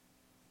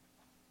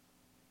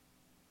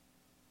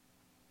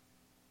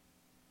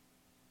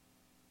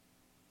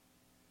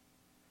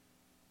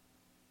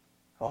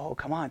 Oh,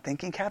 come on,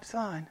 thinking caps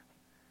on.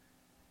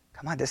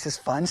 Come on, this is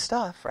fun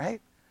stuff,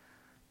 right?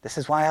 This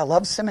is why I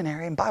love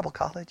seminary and Bible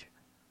college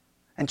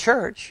and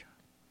church.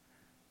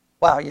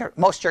 Well,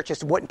 most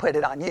churches wouldn't put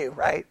it on you,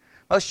 right?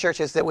 Most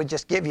churches that would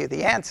just give you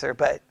the answer,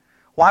 but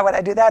why would I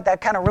do that?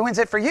 That kind of ruins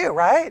it for you,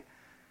 right?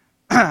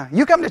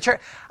 You come to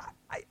church.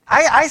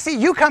 I see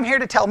you come here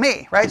to tell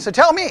me, right? So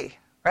tell me,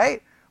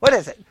 right? What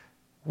is it?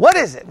 What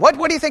is it? What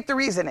do you think the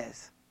reason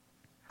is?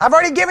 I've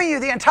already given you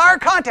the entire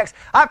context.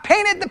 I've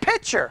painted the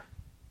picture.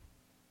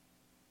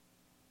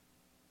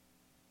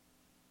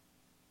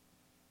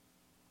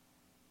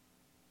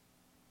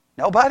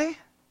 Nobody?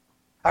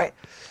 All right,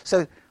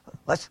 so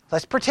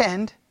let's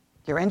pretend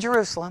you're in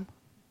Jerusalem,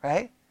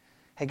 right?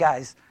 Hey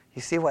guys,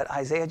 you see what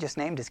Isaiah just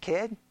named his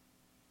kid?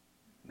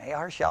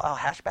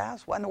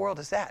 Maher-shalal-hash-baz? What in the world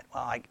is that?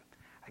 Well, I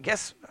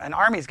guess an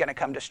army's going to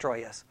come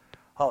destroy us.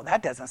 Oh,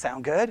 that doesn't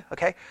sound good,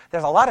 okay?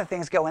 There's a lot of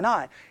things going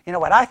on. You know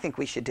what I think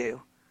we should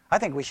do? I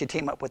think we should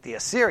team up with the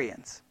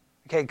Assyrians.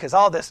 Okay, because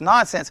all this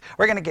nonsense,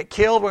 we're going to get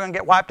killed, we're going to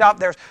get wiped out.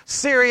 There's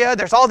Syria,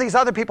 there's all these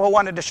other people who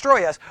want to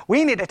destroy us.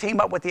 We need to team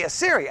up with the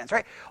Assyrians,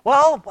 right?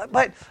 Well,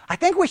 but I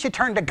think we should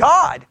turn to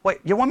God. Wait,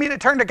 you want me to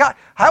turn to God?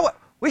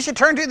 We should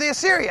turn to the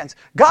Assyrians.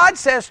 God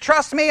says,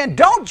 trust me and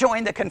don't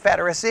join the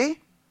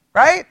Confederacy,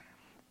 right?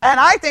 And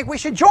I think we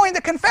should join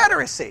the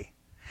Confederacy.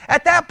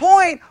 At that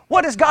point,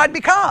 what does God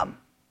become?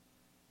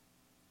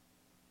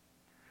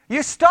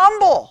 You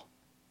stumble,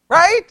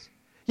 right?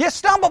 You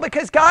stumble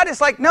because God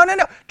is like, no,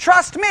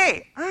 trust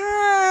me.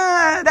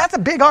 That's a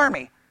big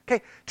army.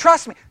 Okay,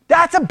 trust me.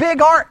 That's a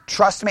big army.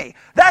 Trust me.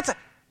 That's a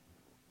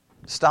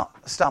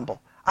stumble.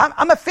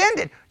 I'm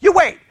offended. You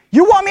wait.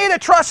 You want me to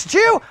trust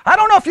you? I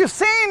don't know if you've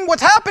seen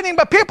what's happening,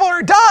 but people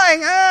are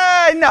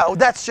dying. No,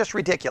 that's just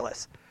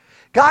ridiculous.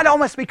 God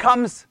almost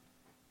becomes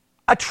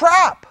a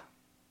trap.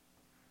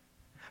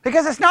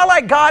 Because it's not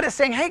like God is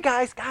saying, hey,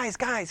 guys.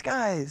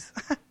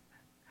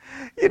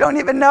 You don't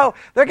even know.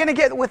 They're going to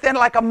get within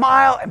like a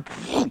mile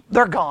and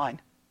they're gone.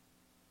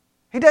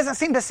 He doesn't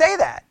seem to say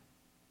that.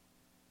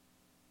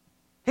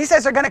 He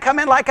says they're going to come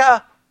in like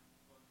a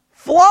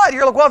flood.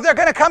 You're like, well, if they're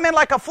going to come in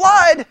like a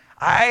flood,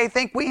 I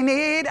think we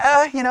need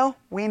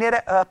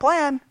a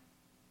plan.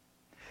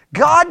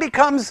 God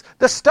becomes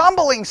the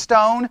stumbling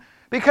stone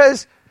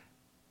because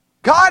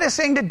God is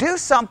saying to do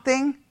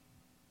something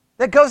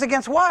that goes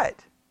against what?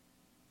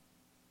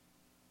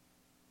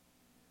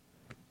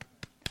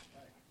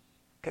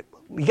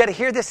 You got to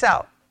hear this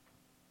out.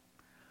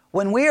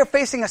 When we are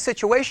facing a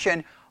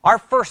situation, our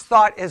first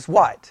thought is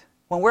what?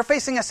 When we're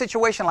facing a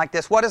situation like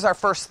this, what is our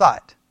first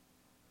thought?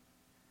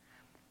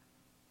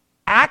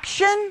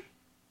 Action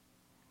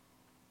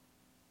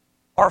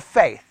or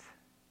faith?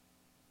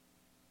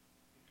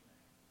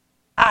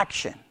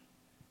 Action.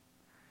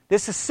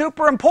 This is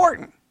super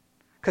important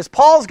because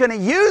Paul's going to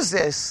use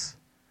this.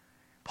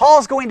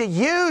 Paul's going to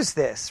use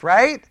this,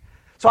 right?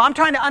 So I'm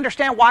trying to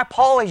understand why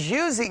Paul is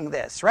using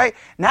this, right?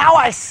 Now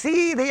I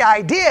see the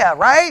idea,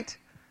 right?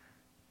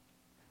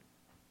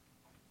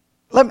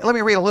 let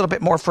me read a little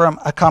bit more from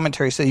a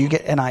commentary so you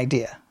get an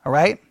idea, all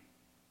right?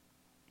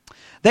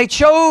 They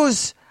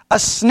chose a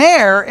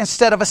snare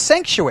instead of a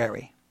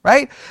sanctuary,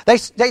 right?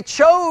 They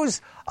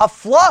chose a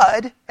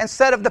flood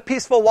instead of the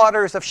peaceful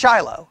waters of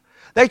Shiloh.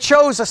 They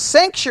chose a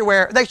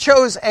sanctuary. They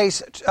chose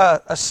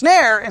a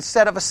snare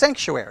instead of a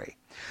sanctuary.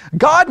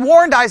 God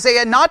warned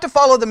Isaiah not to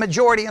follow the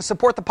majority and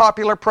support the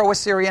popular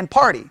pro-Assyrian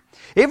party.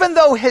 Even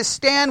though his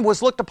stand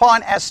was looked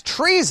upon as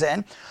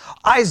treason,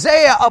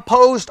 Isaiah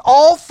opposed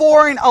all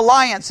foreign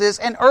alliances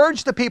and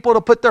urged the people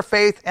to put their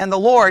faith in the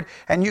Lord.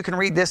 And you can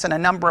read this in a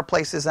number of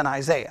places in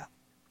Isaiah.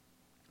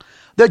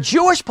 The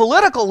Jewish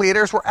political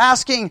leaders were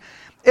asking,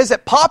 is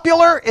it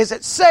popular? Is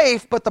it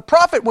safe? But the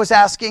prophet was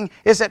asking,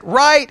 is it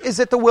right? Is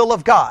it the will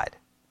of God?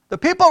 The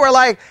people were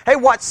like, hey,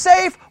 what's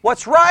safe?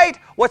 What's right?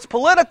 What's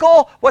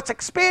political? What's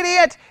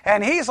expedient?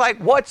 And he's like,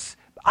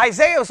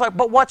 Isaiah was like,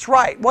 but what's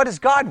right? What does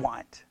God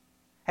want?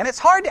 And it's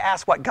hard to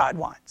ask what God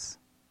wants.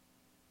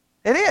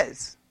 It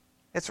is.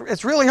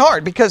 It's really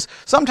hard because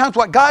sometimes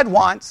what God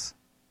wants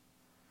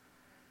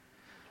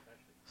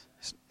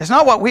is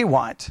not what we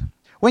want.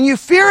 When you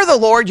fear the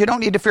Lord, you don't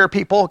need to fear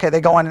people. Okay,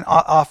 they go on and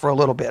off for a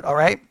little bit, all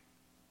right?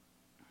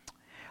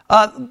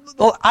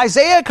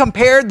 Isaiah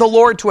compared the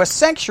Lord to a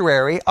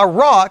sanctuary, a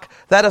rock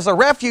that is a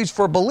refuge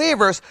for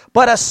believers,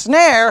 but a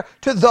snare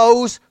to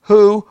those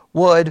who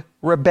would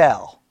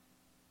rebel.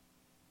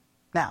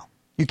 Now,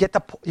 you get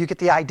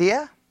the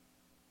idea?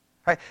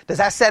 Right? Does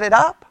that set it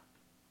up?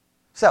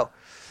 So,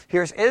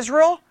 here's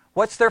Israel.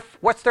 What's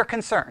their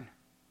concern?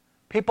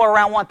 People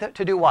around want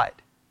to do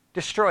what?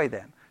 Destroy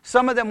them.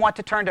 Some of them want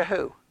to turn to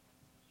who?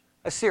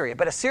 Assyria.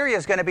 But Assyria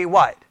is going to be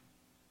what?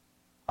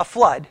 A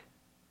flood.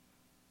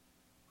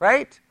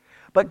 Right?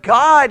 But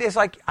God is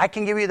like, I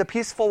can give you the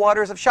peaceful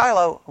waters of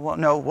Shiloh. Well,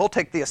 no, we'll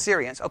take the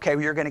Assyrians. Okay,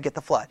 well, you're going to get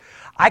the flood.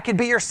 I could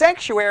be your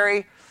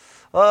sanctuary.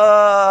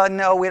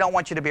 No, we don't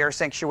want you to be our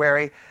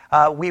sanctuary.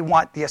 We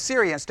want the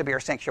Assyrians to be our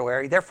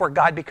sanctuary. Therefore,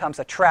 God becomes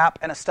a trap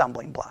and a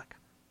stumbling block.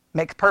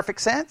 Makes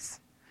perfect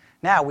sense?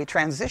 Now we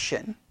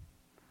transition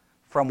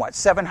from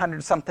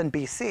 700-something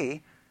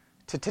BC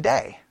to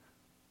today.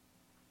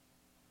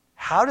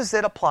 How does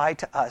it apply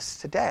to us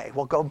today?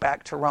 We'll go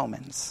back to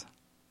Romans.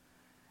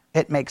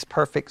 It makes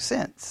perfect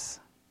sense.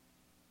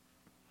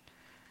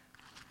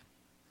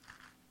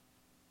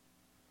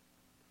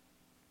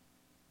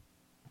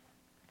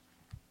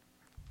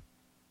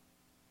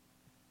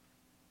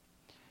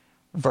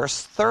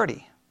 Verse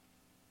 30.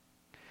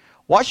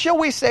 What shall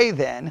we say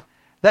then?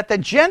 That the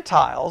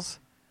Gentiles,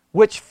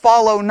 which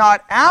follow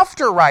not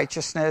after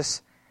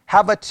righteousness,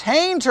 have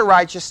attained to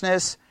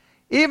righteousness,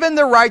 even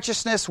the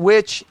righteousness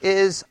which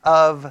is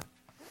of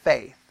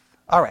faith.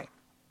 All right.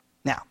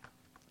 Now,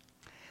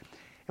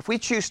 if we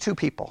choose two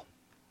people,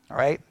 all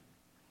right,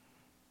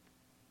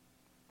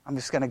 I'm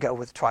just going to go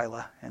with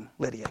Twyla and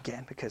Lydia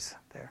again because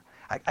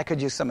I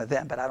could use some of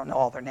them, but I don't know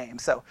all their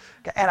names. So,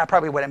 and I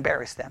probably would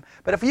embarrass them.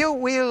 But if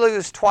we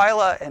lose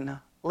Twyla and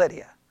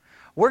Lydia,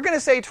 we're going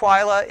to say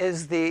Twyla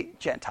is the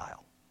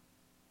Gentile,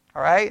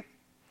 all right?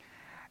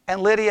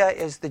 And Lydia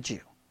is the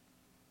Jew,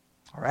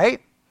 all right?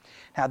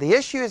 Now, the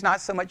issue is not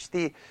so much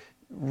the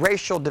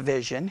racial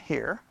division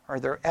here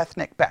or their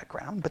ethnic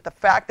background, but the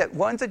fact that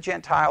one's a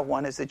Gentile,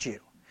 one is a Jew.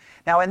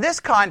 Now, in this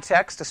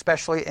context,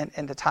 especially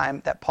in the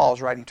time that Paul's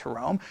writing to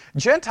Rome,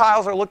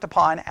 Gentiles are looked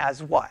upon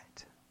as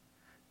what?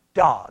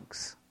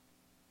 Dogs,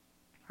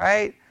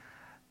 right?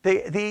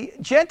 The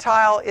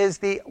Gentile is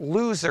the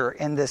loser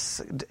in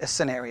this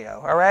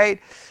scenario, all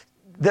right?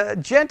 The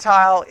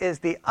Gentile is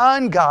the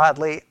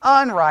ungodly,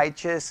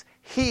 unrighteous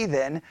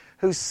heathen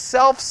who's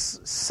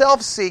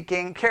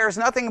self-seeking, cares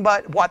nothing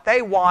about what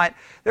they want.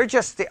 They're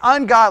just the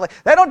ungodly.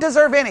 They don't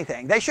deserve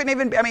anything. They shouldn't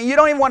even, you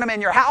don't even want them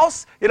in your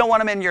house. You don't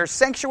want them in your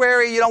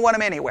sanctuary. You don't want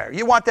them anywhere.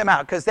 You want them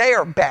out because they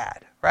are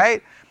bad,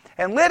 right?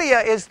 And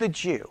Lydia is the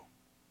Jew.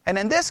 And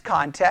in this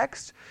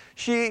context,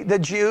 the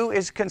Jew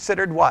is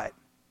considered what?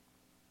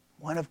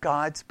 One of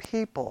God's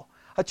people,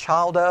 a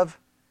child of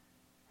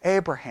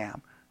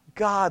Abraham,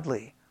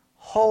 godly,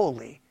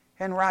 holy,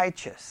 and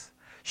righteous.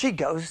 She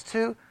goes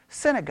to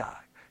synagogue.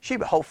 She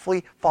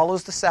hopefully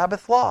follows the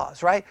Sabbath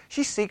laws, right?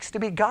 She seeks to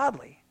be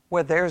godly.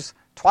 Where there's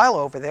Twyla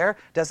over there,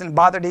 doesn't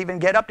bother to even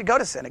get up to go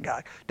to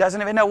synagogue.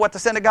 Doesn't even know what the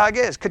synagogue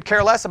is. Could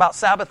care less about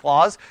Sabbath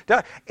laws.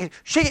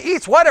 She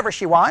eats whatever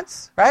she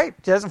wants, right?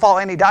 She doesn't follow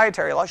any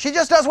dietary laws. She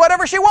just does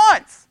whatever she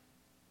wants,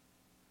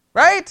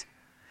 right?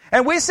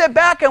 And we sit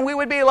back and we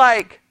would be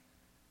like,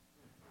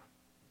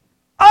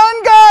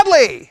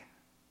 ungodly.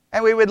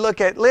 And we would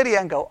look at Lydia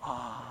and go,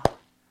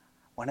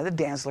 one of the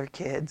Danzler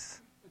kids.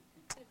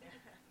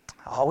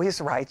 Always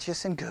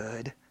righteous and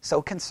good.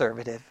 So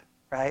conservative,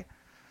 right?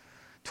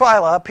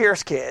 Twyla, a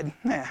Pierce kid.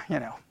 Okay,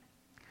 I'm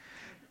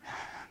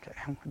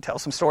going to tell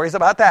some stories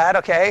about that,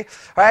 okay?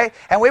 Right?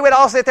 And we would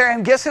all sit there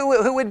and guess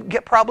who would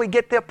probably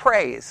get the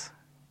praise?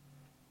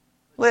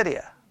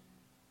 Lydia.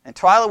 And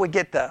Twyla would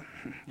get the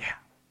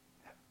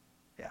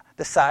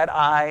side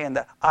eye and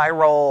the eye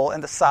roll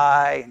and the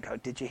sigh and go,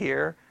 did you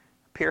hear?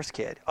 Pierce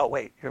kid. Oh,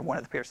 wait, you're one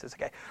of the Pierces,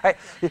 okay. Right?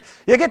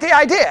 You get the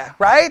idea,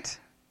 right?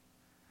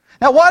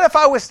 Now, what if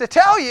I was to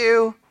tell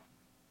you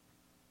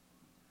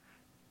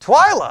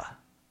Twyla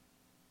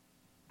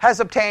has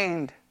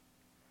obtained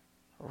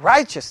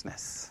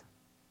righteousness,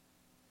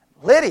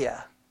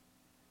 Lydia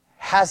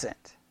hasn't?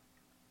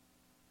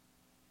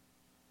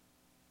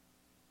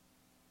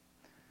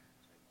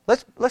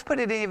 Let's put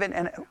it even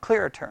in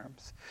clearer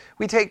terms.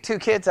 We take two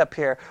kids up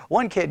here.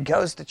 One kid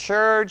goes to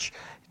church,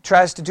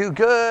 tries to do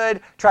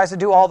good, tries to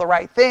do all the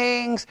right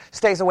things,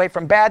 stays away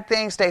from bad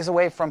things, stays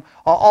away from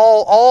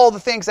all the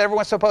things that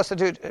everyone's supposed to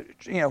do,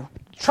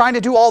 trying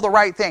to do all the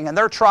right thing. And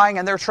they're trying,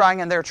 and they're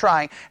trying, and they're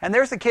trying. And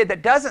there's the kid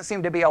that doesn't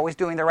seem to be always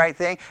doing the right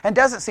thing and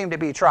doesn't seem to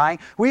be trying.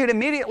 We would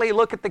immediately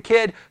look at the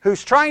kid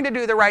who's trying to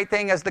do the right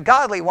thing as the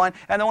godly one,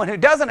 and the one who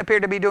doesn't appear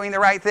to be doing the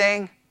right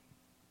thing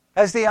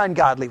as the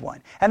ungodly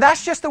one. And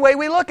that's just the way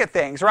we look at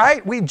things,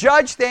 right? We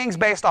judge things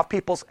based off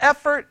people's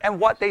effort and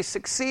what they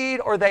succeed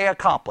or they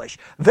accomplish.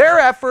 Their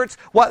efforts,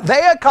 what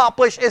they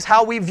accomplish, is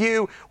how we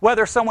view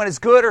whether someone is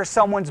good or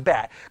someone's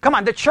bad. Come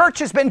on, the church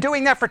has been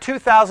doing that for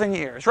 2,000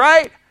 years,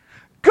 right?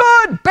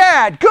 Good,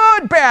 bad,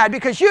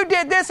 because you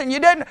did this and you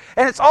didn't.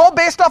 And it's all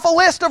based off a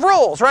list of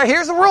rules, right?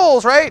 Here's the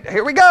rules, right?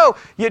 Here we go.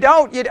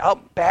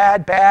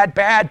 Bad,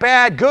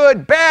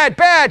 good,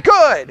 bad,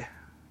 good.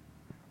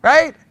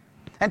 Right?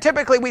 And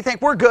typically we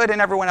think we're good and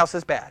everyone else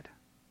is bad.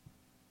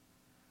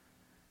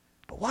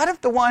 But what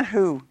if the one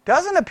who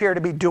doesn't appear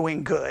to be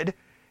doing good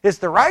is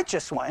the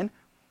righteous one,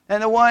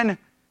 and the one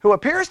who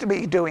appears to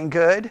be doing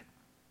good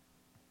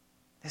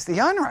is the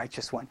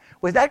unrighteous one?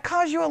 Would that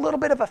cause you a little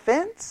bit of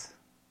offense?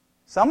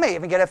 Some may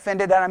even get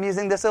offended that I'm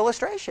using this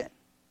illustration.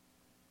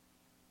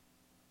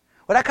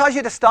 Would that cause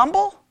you to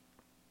stumble?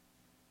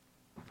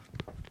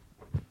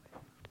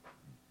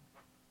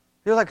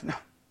 You're like, no.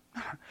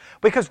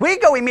 Because we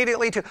go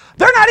immediately to,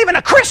 they're not even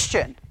a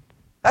Christian.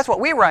 That's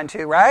what we run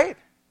to, right?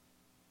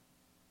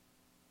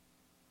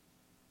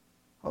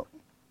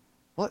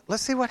 Well,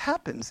 let's see what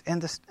happens in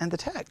the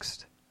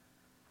text.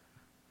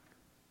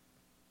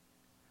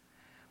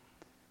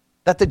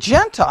 That the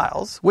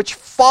Gentiles, which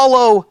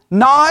follow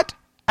not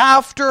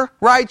after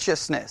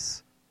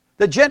righteousness.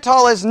 The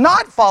Gentile is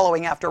not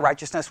following after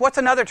righteousness. What's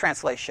another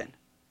translation?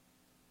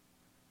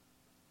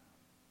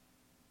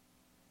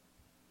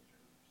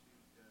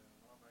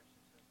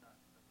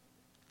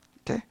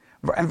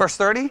 And verse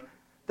 30,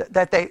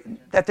 that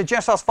the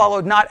Gentiles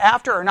followed not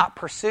after or not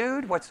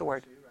pursued. What's the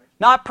word?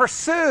 Not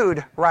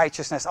pursued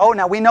righteousness. Oh,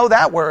 now we know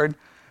that word.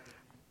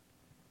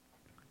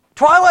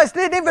 Twyla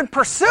didn't even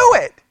pursue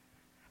it.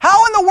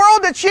 How in the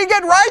world did she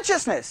get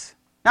righteousness?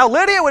 Now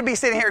Lydia would be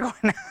sitting here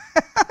going,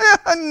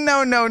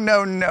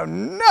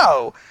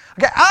 no.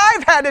 Okay,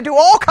 I've had to do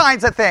all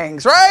kinds of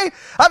things, right?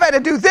 I've had to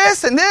do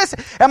this and this,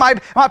 and my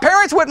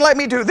parents wouldn't let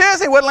me do this,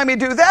 they wouldn't let me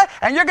do that,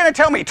 and you're going to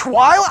tell me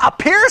Twyla, a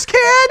Pierce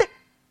kid?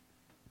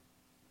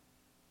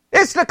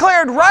 It's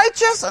declared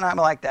righteous. And I'm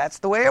like, that's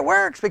the way it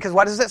works. Because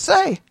what does it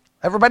say?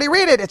 Everybody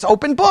read it. It's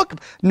open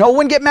book. No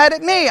one get mad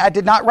at me. I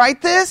did not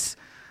write this.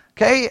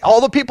 Okay,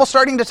 all the people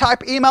starting to type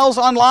emails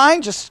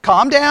online, just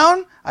calm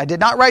down. I did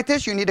not write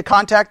this. You need to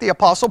contact the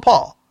Apostle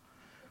Paul.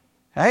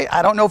 Okay,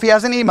 I don't know if he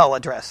has an email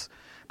address,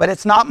 but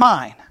it's not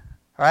mine.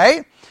 All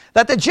right?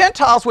 That the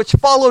Gentiles which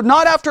followed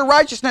not after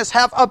righteousness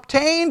have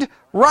obtained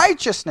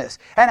righteousness.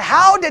 And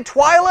how did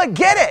Twyla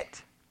get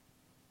it?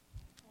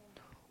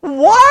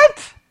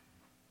 What?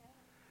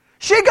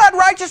 She got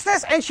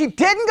righteousness and she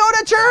didn't go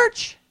to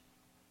church?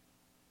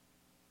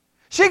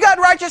 She got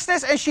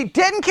righteousness and she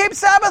didn't keep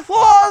Sabbath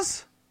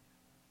laws?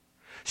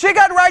 She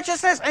got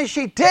righteousness and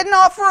she didn't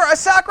offer a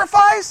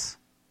sacrifice?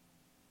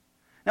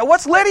 Now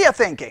what's Lydia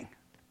thinking?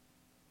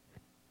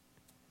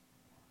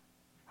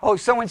 Oh,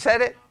 someone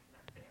said it?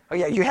 Oh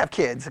yeah, you have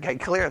kids. Okay,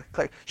 clear.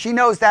 She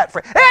knows that.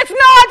 It's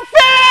not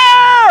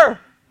fair!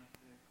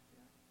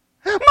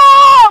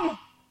 Mom!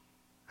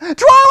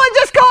 Twyla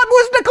just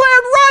was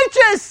declared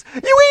righteous.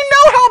 We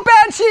know how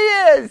bad she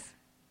is.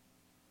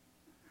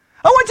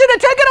 I want you to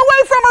take it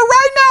away from her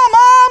right now,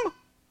 Mom.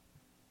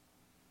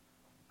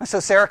 And so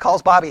Sarah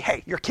calls Bobby,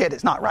 hey, your kid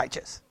is not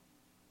righteous.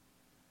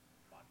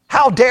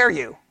 How dare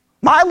you?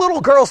 My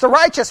little girl's the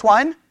righteous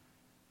one.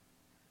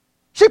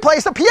 She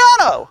plays the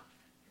piano.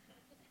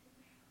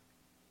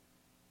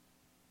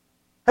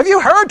 Have you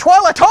heard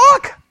Twyla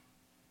talk?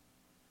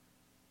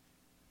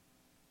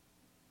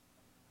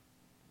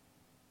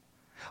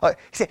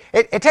 See,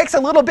 it takes a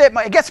little bit,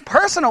 it gets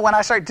personal when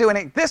I start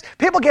doing this.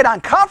 People get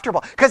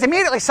uncomfortable because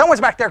immediately someone's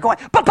back there going,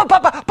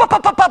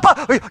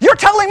 you're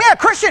telling me a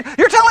Christian,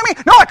 you're telling me,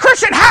 no, a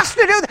Christian has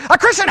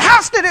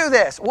to do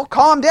this. Well,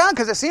 calm down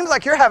because it seems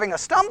like you're having a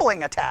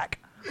stumbling attack.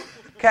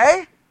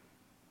 Okay?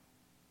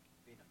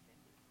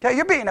 Okay,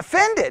 you're being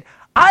offended.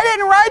 I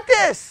didn't write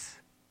this.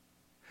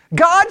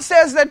 God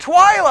says that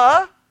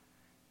Twyla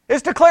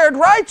is declared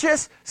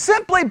righteous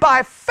simply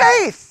by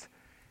faith.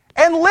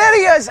 And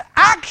Lydia's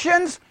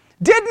actions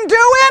didn't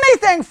do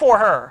anything for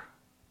her.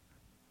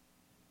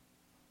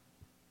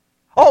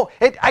 Oh,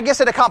 I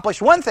guess it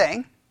accomplished one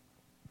thing.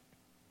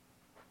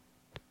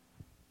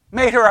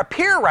 Made her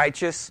appear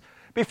righteous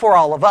before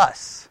all of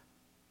us.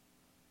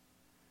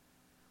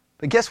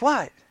 But guess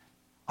what?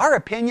 Our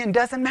opinion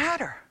doesn't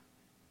matter.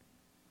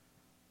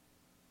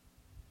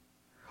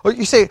 Well,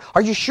 you say,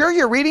 are you sure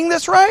you're reading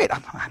this right?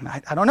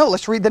 I don't know.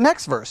 Let's read the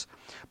next verse.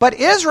 But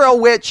Israel,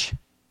 which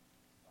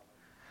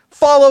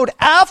followed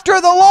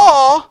after the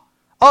law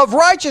of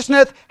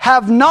righteousness,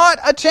 have not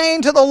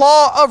attained to the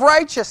law of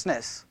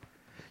righteousness.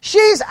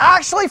 She's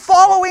actually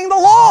following the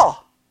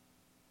law.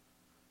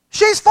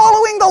 She's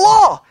following the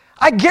law.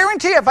 I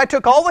guarantee if I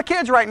took all the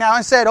kids right now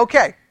and said,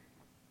 okay,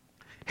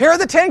 here are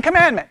the 10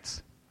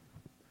 commandments.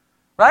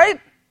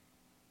 Right?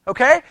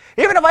 Okay?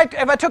 Even if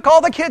I took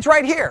all the kids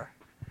right here,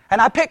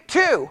 and I picked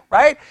 2,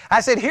 right?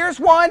 I said, here's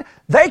one.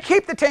 They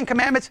keep the 10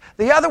 commandments.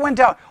 The other one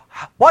don't.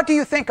 What do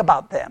you think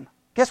about them?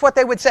 Guess what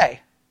they would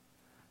say?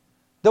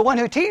 The one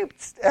who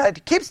keeps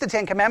the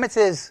 10 commandments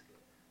is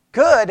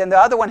good, and the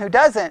other one who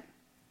doesn't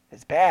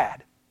is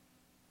bad.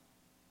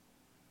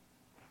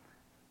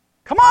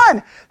 Come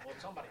on.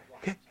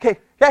 Okay.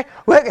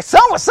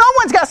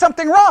 Someone's got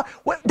something wrong.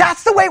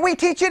 That's the way we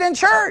teach it in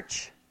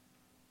church.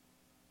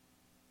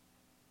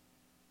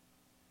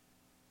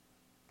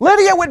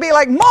 Lydia would be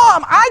like, Mom,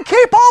 I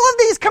keep all of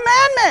these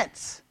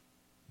commandments.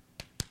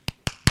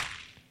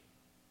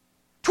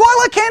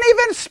 Twyla can't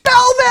even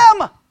spell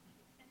them.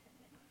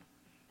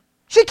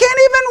 She can't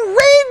even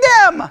read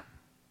them.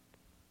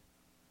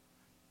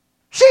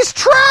 She's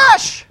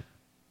trash.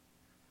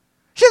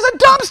 She's a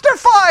dumpster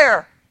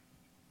fire.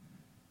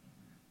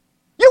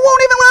 You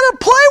won't even let her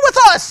play with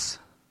us.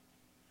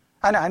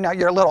 I know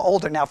you're a little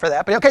older now for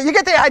that, but okay, you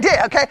get the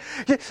idea, okay?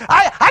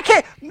 I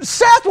can't,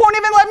 Seth won't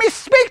even let me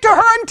speak to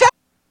her and tell.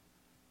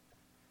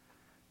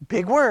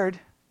 Big word.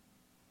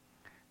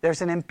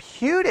 There's an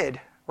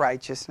imputed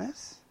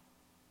righteousness.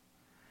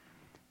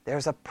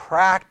 There's a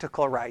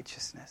practical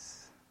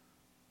righteousness.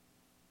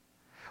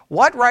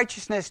 What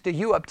righteousness do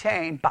you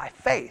obtain by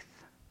faith?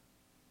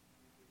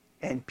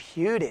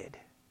 Imputed.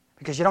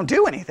 Because you don't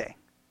do anything.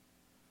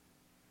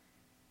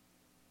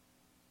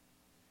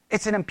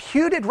 It's an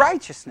imputed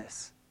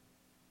righteousness.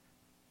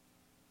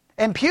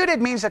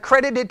 Imputed means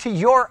accredited to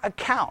your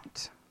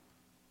account.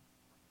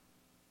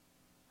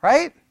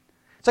 Right?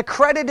 It's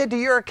accredited to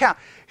your account.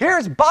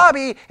 Here's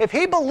Bobby. If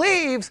he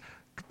believes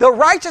the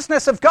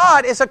righteousness of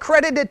God is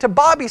accredited to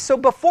Bobby, so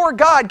before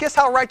God, guess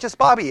how righteous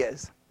Bobby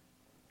is?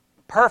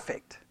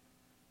 Perfect.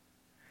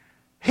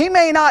 He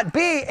may not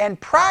be in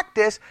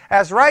practice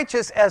as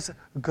righteous as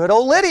good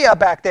old Lydia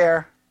back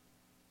there.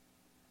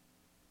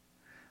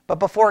 But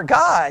before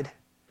God,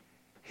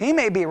 he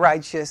may be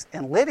righteous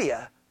and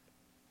Lydia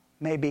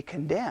may be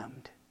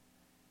condemned.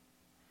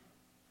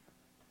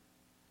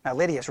 Now,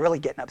 Lydia's really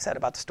getting upset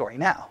about the story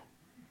now.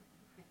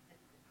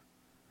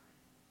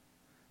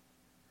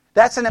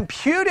 That's an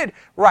imputed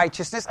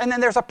righteousness, and then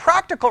there's a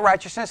practical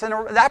righteousness, and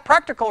that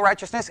practical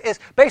righteousness is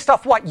based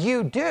off what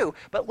you do.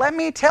 But let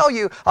me tell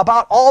you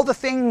about all the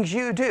things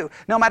you do,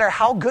 no matter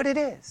how good it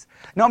is,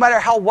 no matter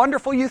how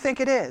wonderful you think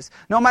it is,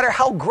 no matter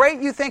how great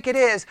you think it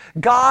is,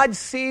 God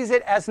sees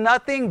it as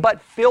nothing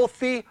but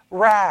filthy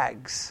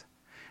rags.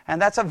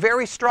 And that's a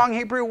very strong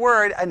Hebrew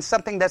word and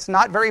something that's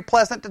not very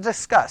pleasant to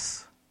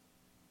discuss.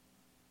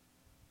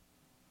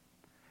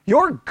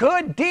 Your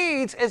good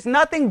deeds is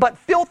nothing but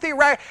filthy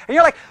rags. And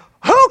you're like,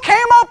 who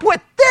came up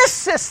with this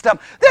system?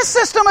 This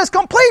system is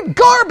complete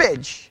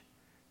garbage.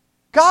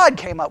 God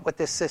came up with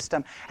this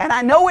system. And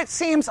I know it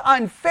seems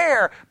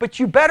unfair, but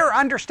you better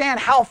understand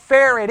how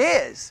fair it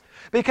is.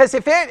 Because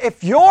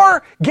if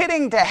your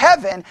getting to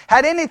heaven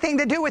had anything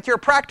to do with your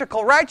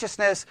practical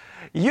righteousness,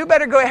 you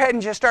better go ahead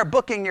and just start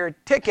booking your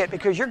ticket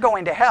because you're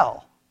going to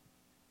hell.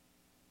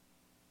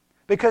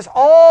 Because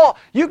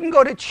you can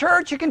go to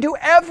church, you can do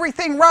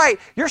everything right.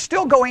 You're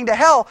still going to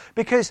hell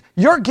because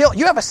you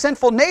have a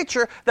sinful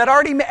nature that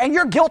and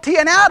you're guilty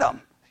in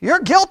Adam.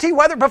 You're guilty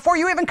before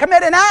you even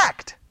commit an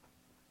act.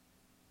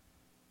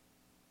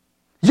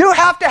 You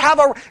have to have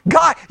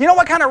God. You know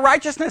what kind of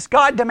righteousness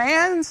God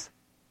demands?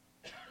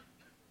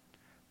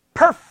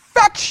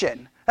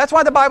 Perfection. That's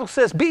why the Bible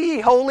says, be ye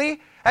holy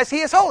as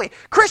he is holy.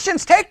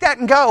 Christians take that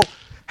and go,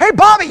 hey,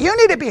 Bobby, you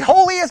need to be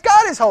holy as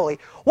God is holy.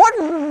 What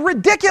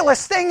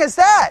ridiculous thing is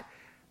that?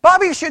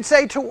 Bobby should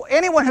say to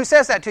anyone who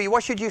says that to you,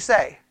 what should you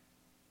say?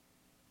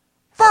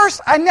 First,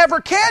 I never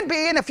can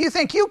be, and if you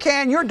think you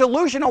can, you're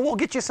delusional. We'll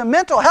get you some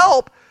mental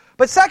help.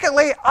 But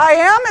secondly, I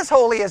am as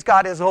holy as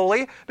God is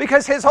holy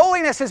because his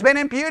holiness has been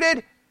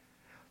imputed.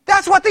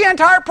 That's what the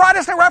entire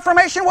Protestant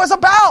Reformation was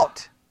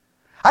about.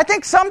 I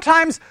think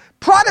sometimes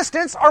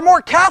Protestants are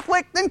more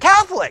Catholic than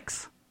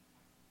Catholics.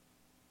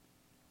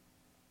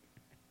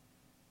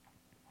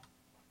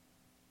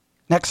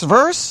 Next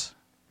verse.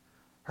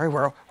 All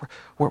right,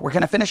 we're going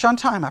to finish on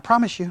time, I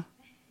promise you.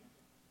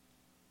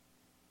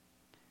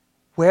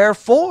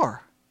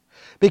 Wherefore?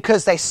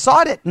 Because they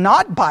sought it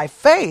not by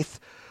faith,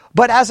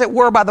 but as it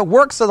were by the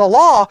works of the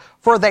law,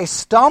 for they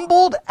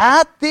stumbled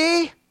at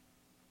the...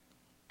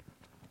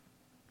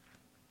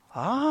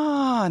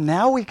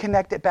 now we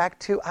connect it back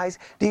to Isaiah.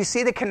 Do you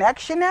see the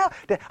connection now?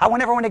 I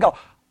want everyone to go,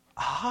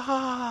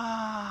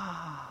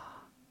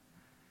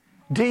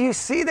 Do you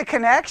see the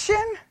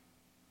connection?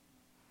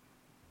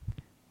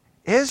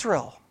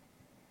 Israel,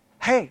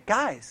 Hey,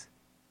 guys,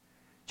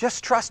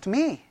 just trust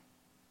me.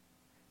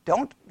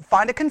 Don't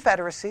find a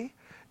confederacy.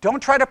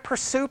 Don't try to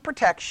pursue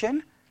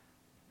protection.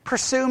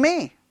 Pursue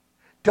me.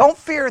 Don't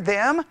fear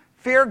them.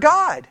 Fear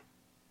God.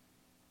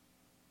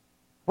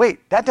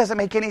 Wait, that doesn't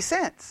make any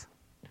sense.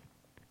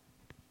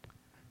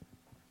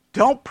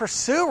 Don't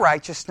pursue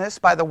righteousness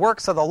by the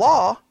works of the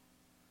law.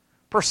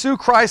 Pursue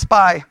Christ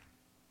by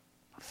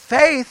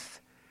faith,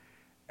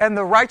 and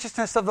the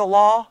righteousness of the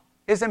law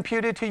is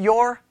imputed to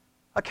your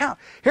account.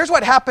 Here's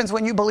what happens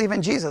when you believe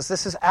in Jesus.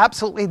 This is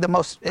absolutely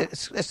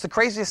it's the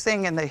craziest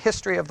thing in the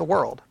history of the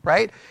world,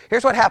 right?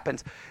 Here's what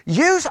happens.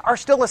 You are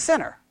still a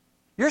sinner.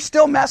 You're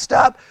still messed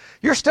up.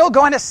 You're still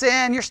going to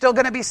sin. You're still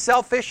going to be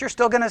selfish. You're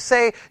still going to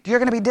say, you're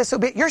going to be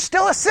disobedient. You're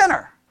still a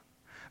sinner.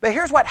 But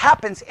here's what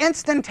happens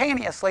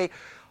instantaneously.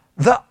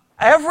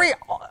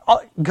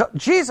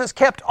 Jesus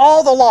kept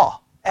all the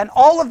law, and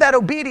all of that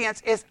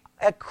obedience is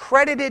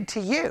accredited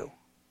to you.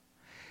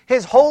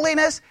 His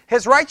holiness,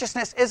 His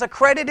righteousness is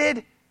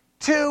accredited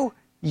to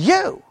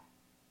you.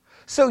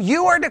 So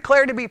you are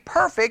declared to be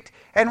perfect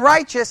and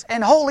righteous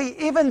and holy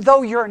even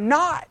though you're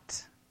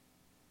not.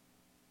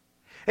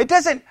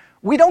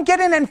 We don't get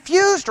an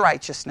infused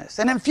righteousness.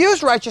 An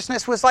infused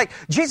righteousness was like,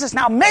 Jesus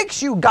now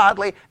makes you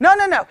godly. No.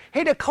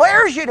 He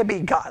declares you to be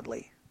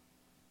godly,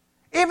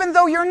 even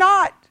though you're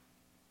not.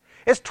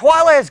 Is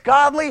Twyla as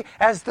godly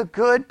as the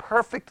good,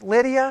 perfect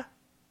Lydia?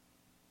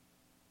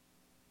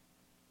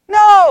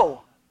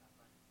 No.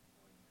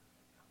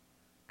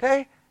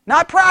 Okay?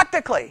 Not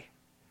practically.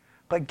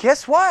 But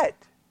guess what?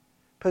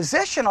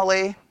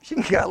 Positionally, you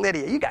can go,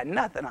 Lydia, you got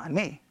nothing on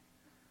me.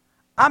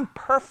 I'm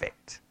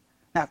perfect.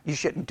 Now, you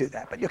shouldn't do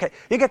that, but okay,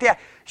 you get the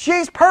idea.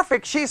 She's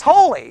perfect, she's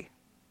holy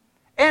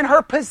in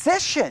her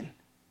position.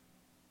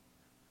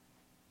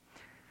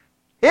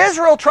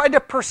 Israel tried to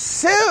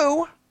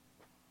pursue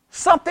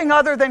something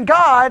other than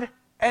God,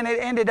 and it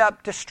ended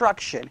up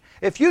destruction.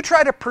 If you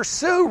try to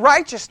pursue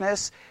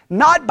righteousness,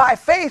 not by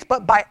faith,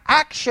 but by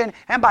action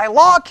and by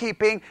law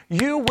keeping,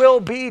 you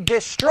will be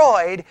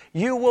destroyed.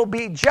 You will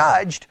be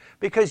judged,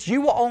 because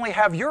you will only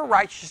have your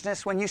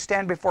righteousness when you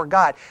stand before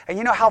God. And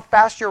you know how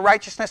fast your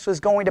righteousness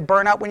was going to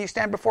burn up when you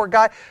stand before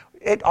God?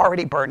 It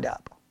already burned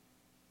up.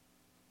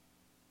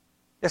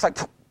 It's like,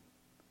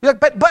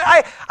 but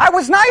I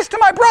was nice to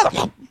my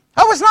brother.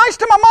 I was nice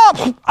to my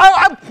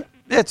mom.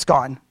 It's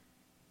gone.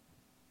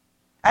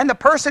 And the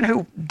person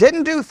who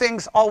didn't do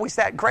things always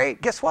that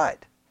great, guess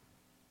what?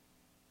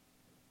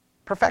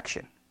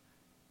 Perfection.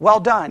 Well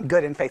done,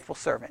 good and faithful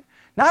servant.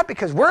 Not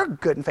because we're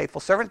good and faithful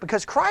servants,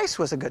 because Christ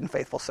was a good and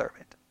faithful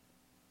servant.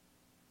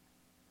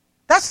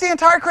 That's the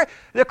entire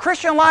the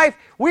Christian life.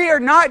 We are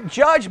not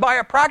judged by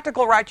a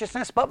practical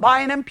righteousness, but by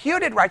an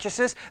imputed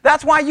righteousness.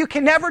 That's why you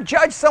can never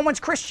judge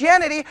someone's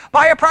Christianity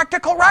by a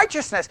practical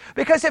righteousness.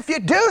 Because if you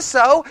do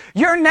so,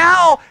 you're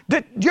now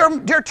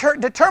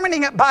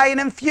determining it by an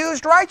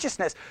infused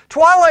righteousness.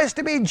 Twyla is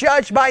to be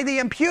judged by the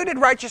imputed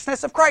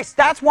righteousness of Christ.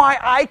 That's why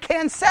I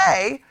can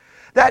say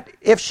that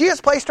if she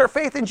has placed her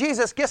faith in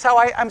Jesus, guess how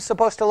I'm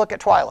supposed to look at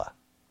Twyla?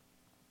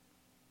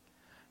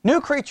 New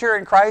creature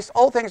in Christ,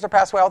 old things are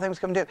passed away, all things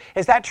come new.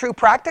 Is that true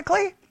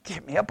practically?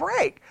 Give me a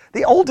break.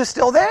 The old is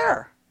still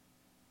there.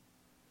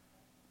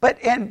 But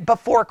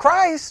before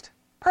Christ,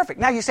 perfect.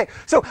 Now you say,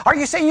 so are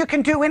you saying you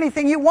can do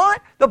anything you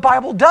want? The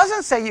Bible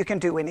doesn't say you can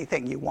do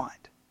anything you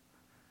want.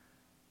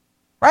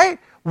 Right?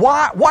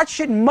 What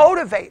should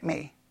motivate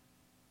me?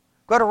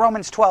 Go to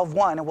Romans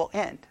 12:1 and we'll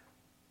end.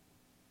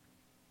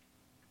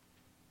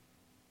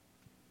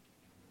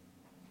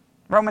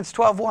 Romans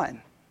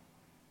 12:1.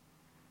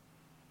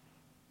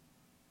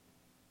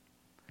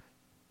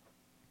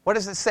 What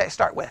does it say?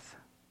 Start with.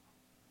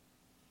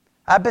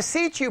 I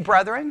beseech you,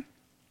 brethren,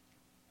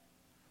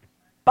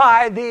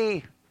 by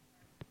the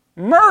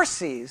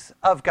mercies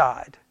of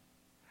God,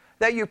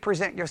 that you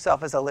present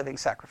yourself as a living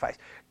sacrifice.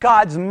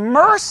 God's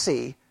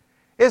mercy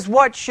is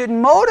what should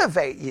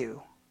motivate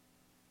you.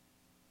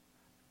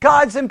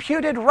 God's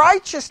imputed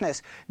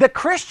righteousness. The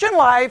Christian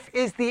life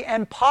is the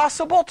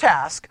impossible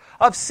task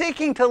of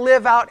seeking to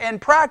live out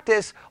and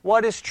practice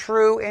what is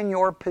true in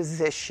your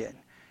position.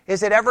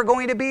 Is it ever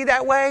going to be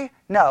that way?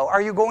 No.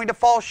 Are you going to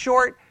fall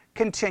short?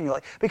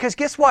 Continually. Because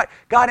guess what?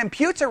 God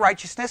imputes a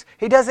righteousness.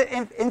 He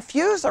doesn't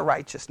infuse a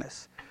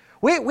righteousness.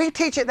 We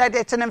teach it that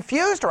it's an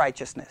infused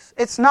righteousness.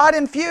 It's not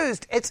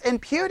infused. It's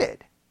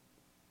imputed.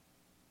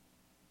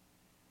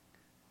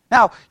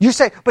 Now, you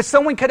say, but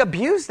someone could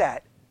abuse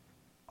that.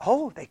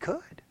 Oh, they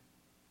could.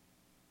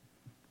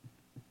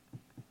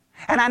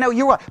 And I know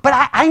you are, but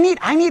I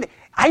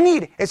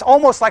need, it's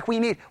almost like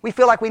we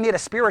feel like we need a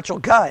spiritual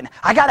gun.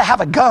 I got to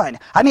have a gun.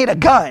 I need a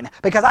gun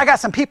because I got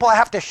some people I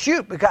have to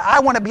shoot because I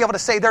want to be able to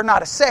say they're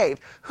not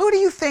saved. Who do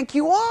you think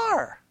you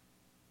are?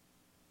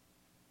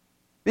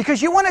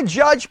 Because you want to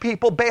judge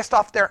people based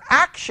off their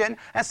action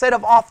instead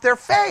of off their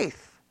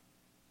faith.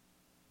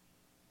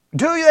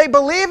 Do they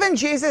believe in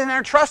Jesus and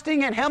are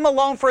trusting in Him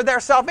alone for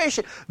their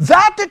salvation?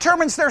 That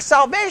determines their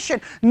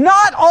salvation,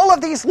 not all of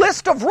these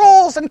list of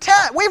rules and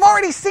tests. We've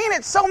already seen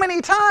it so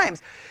many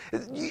times.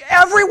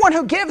 Everyone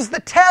who gives the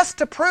test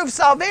to prove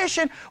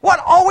salvation, what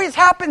always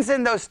happens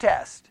in those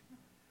tests?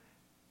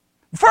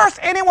 First,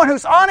 anyone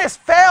who's honest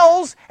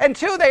fails, and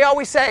two, they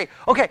always say,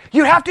 okay,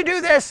 you have to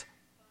do this,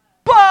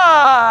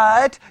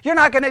 but you're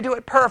not going to do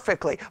it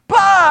perfectly.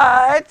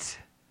 But,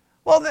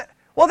 well,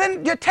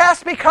 then your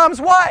test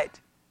becomes what?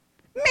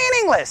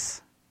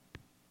 Meaningless.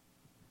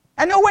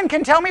 And no one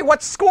can tell me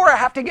what score I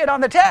have to get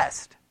on the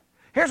test.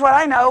 Here's what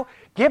I know.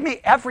 Give me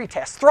every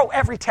test. Throw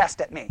every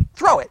test at me.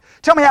 Throw it.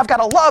 Tell me I've got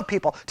to love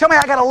people. Tell me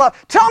I got to love.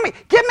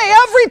 Give me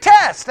every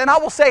test. And I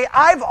will say,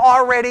 I've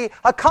already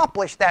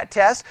accomplished that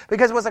test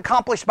because it was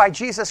accomplished by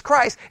Jesus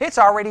Christ. It's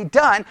already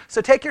done. So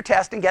take your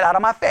test and get out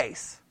of my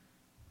face.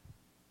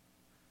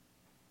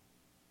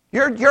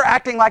 You're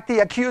acting like the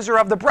accuser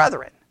of the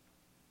brethren.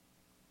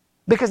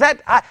 Because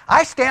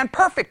I stand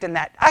perfect in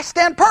that. I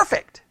stand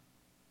perfect.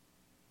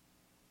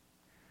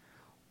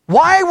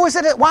 Why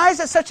is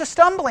it such a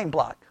stumbling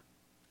block?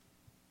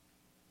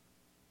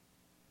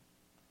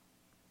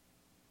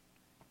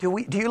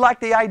 Do you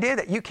like the idea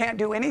that you can't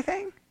do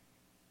anything?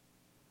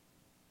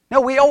 No,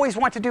 we always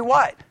want to do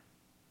what?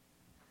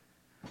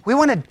 We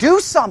want to do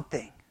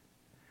something.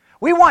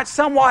 We want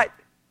somewhat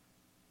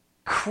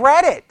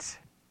credit.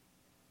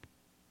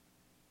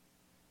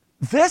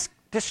 This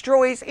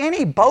destroys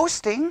any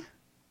boasting.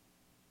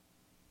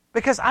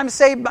 Because I'm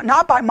saved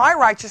not by my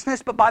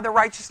righteousness, but by the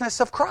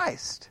righteousness of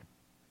Christ.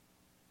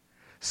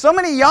 So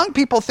many young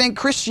people think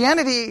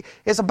Christianity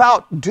is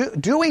about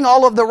doing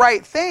all of the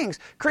right things.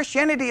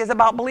 Christianity is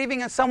about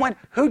believing in someone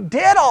who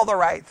did all the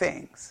right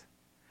things.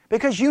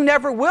 Because you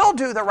never will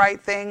do the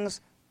right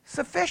things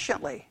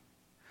sufficiently.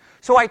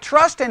 So I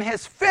trust in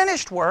His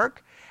finished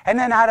work, and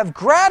then out of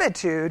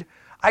gratitude,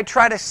 I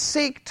try to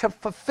seek to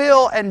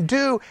fulfill and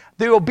do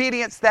the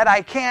obedience that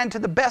I can to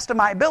the best of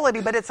my ability,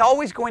 but it's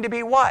always going to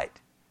be what?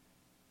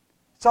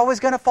 It's always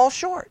going to fall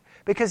short.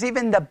 Because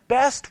even the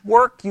best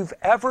work you've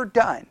ever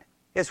done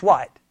is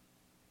what?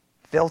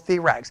 Filthy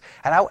rags.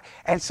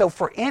 And so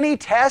for any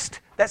test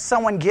that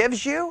someone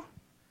gives you,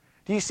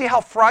 do you see how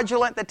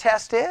fraudulent the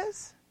test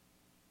is?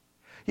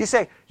 You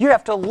say, you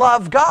have to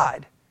love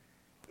God.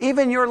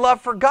 Even your love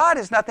for God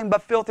is nothing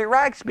but filthy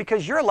rags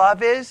because your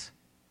love is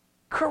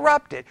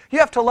corrupted. You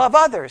have to love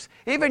others.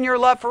 Even your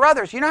love for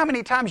others. You know how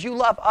many times you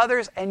love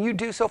others and you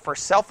do so for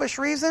selfish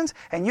reasons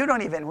and you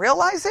don't even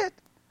realize it?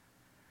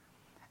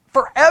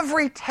 For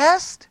every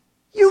test,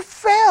 you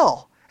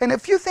fail. And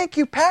if you think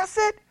you pass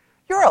it,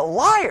 you're a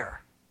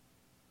liar.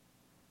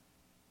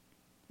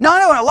 No,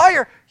 a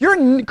liar.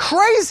 You're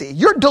crazy.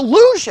 You're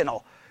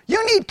delusional.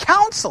 You need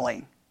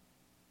counseling.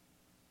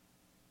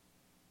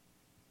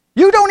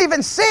 You don't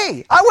even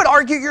see. I would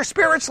argue you're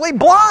spiritually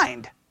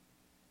blind.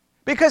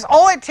 Because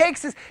all it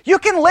takes is, you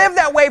can live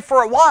that way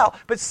for a while,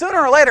 but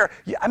sooner or later,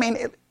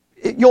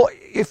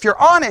 if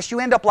you're honest, you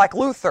end up like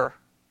Luther.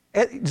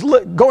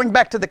 Going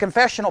back to the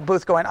confessional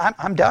booth going,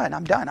 I'm done.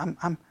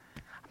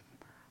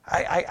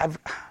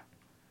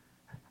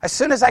 As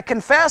soon as I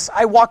confess,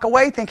 I walk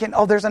away thinking,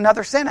 oh, there's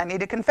another sin I need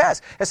to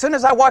confess. As soon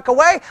as I walk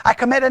away, I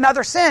commit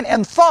another sin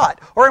in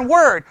thought or in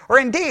word or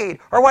in deed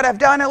or what I've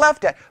done and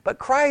left it. But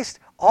Christ,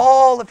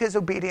 all of His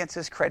obedience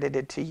is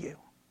credited to you.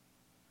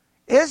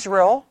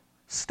 Israel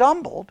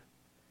stumbled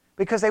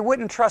because they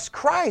wouldn't trust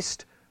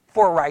Christ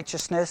for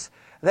righteousness.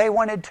 They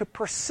wanted to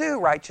pursue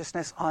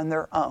righteousness on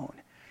their own.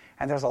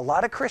 And there's a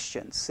lot of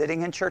Christians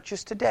sitting in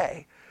churches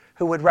today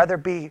who would rather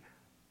be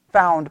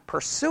found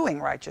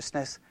pursuing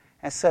righteousness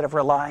instead of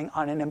relying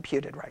on an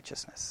imputed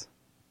righteousness.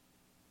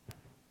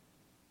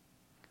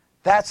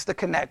 That's the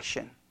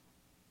connection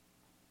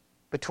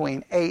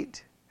between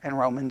 8 and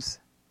Romans.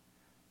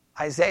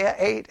 Isaiah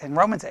 8 and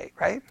Romans 8,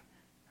 right?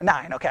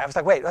 9, okay. I was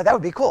like, wait, that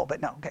would be cool, but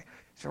no, okay.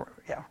 So,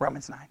 yeah,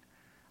 Romans 9. All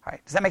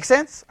right, does that make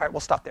sense? All right, we'll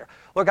stop there.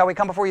 Lord God, we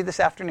come before you this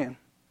afternoon.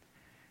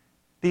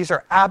 These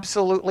are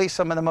absolutely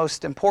some of the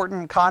most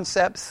important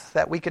concepts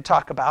that we could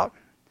talk about.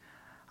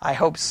 I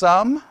hope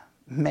some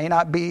may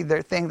not be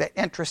the thing that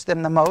interests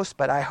them the most,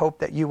 but I hope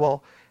that you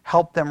will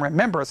help them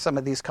remember some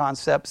of these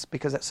concepts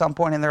because at some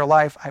point in their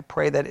life, I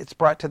pray that it's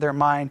brought to their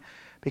mind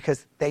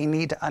because they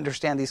need to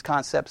understand these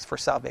concepts for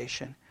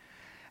salvation.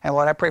 And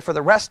Lord, I pray for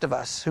the rest of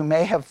us who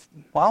may have,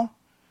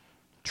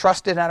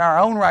 trusted in our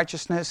own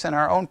righteousness and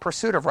our own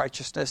pursuit of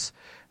righteousness.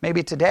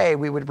 Maybe today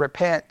we would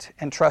repent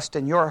and trust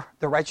in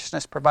the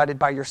righteousness provided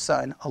by your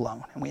Son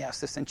alone. And we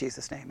ask this in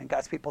Jesus' name. And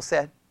God's people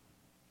said,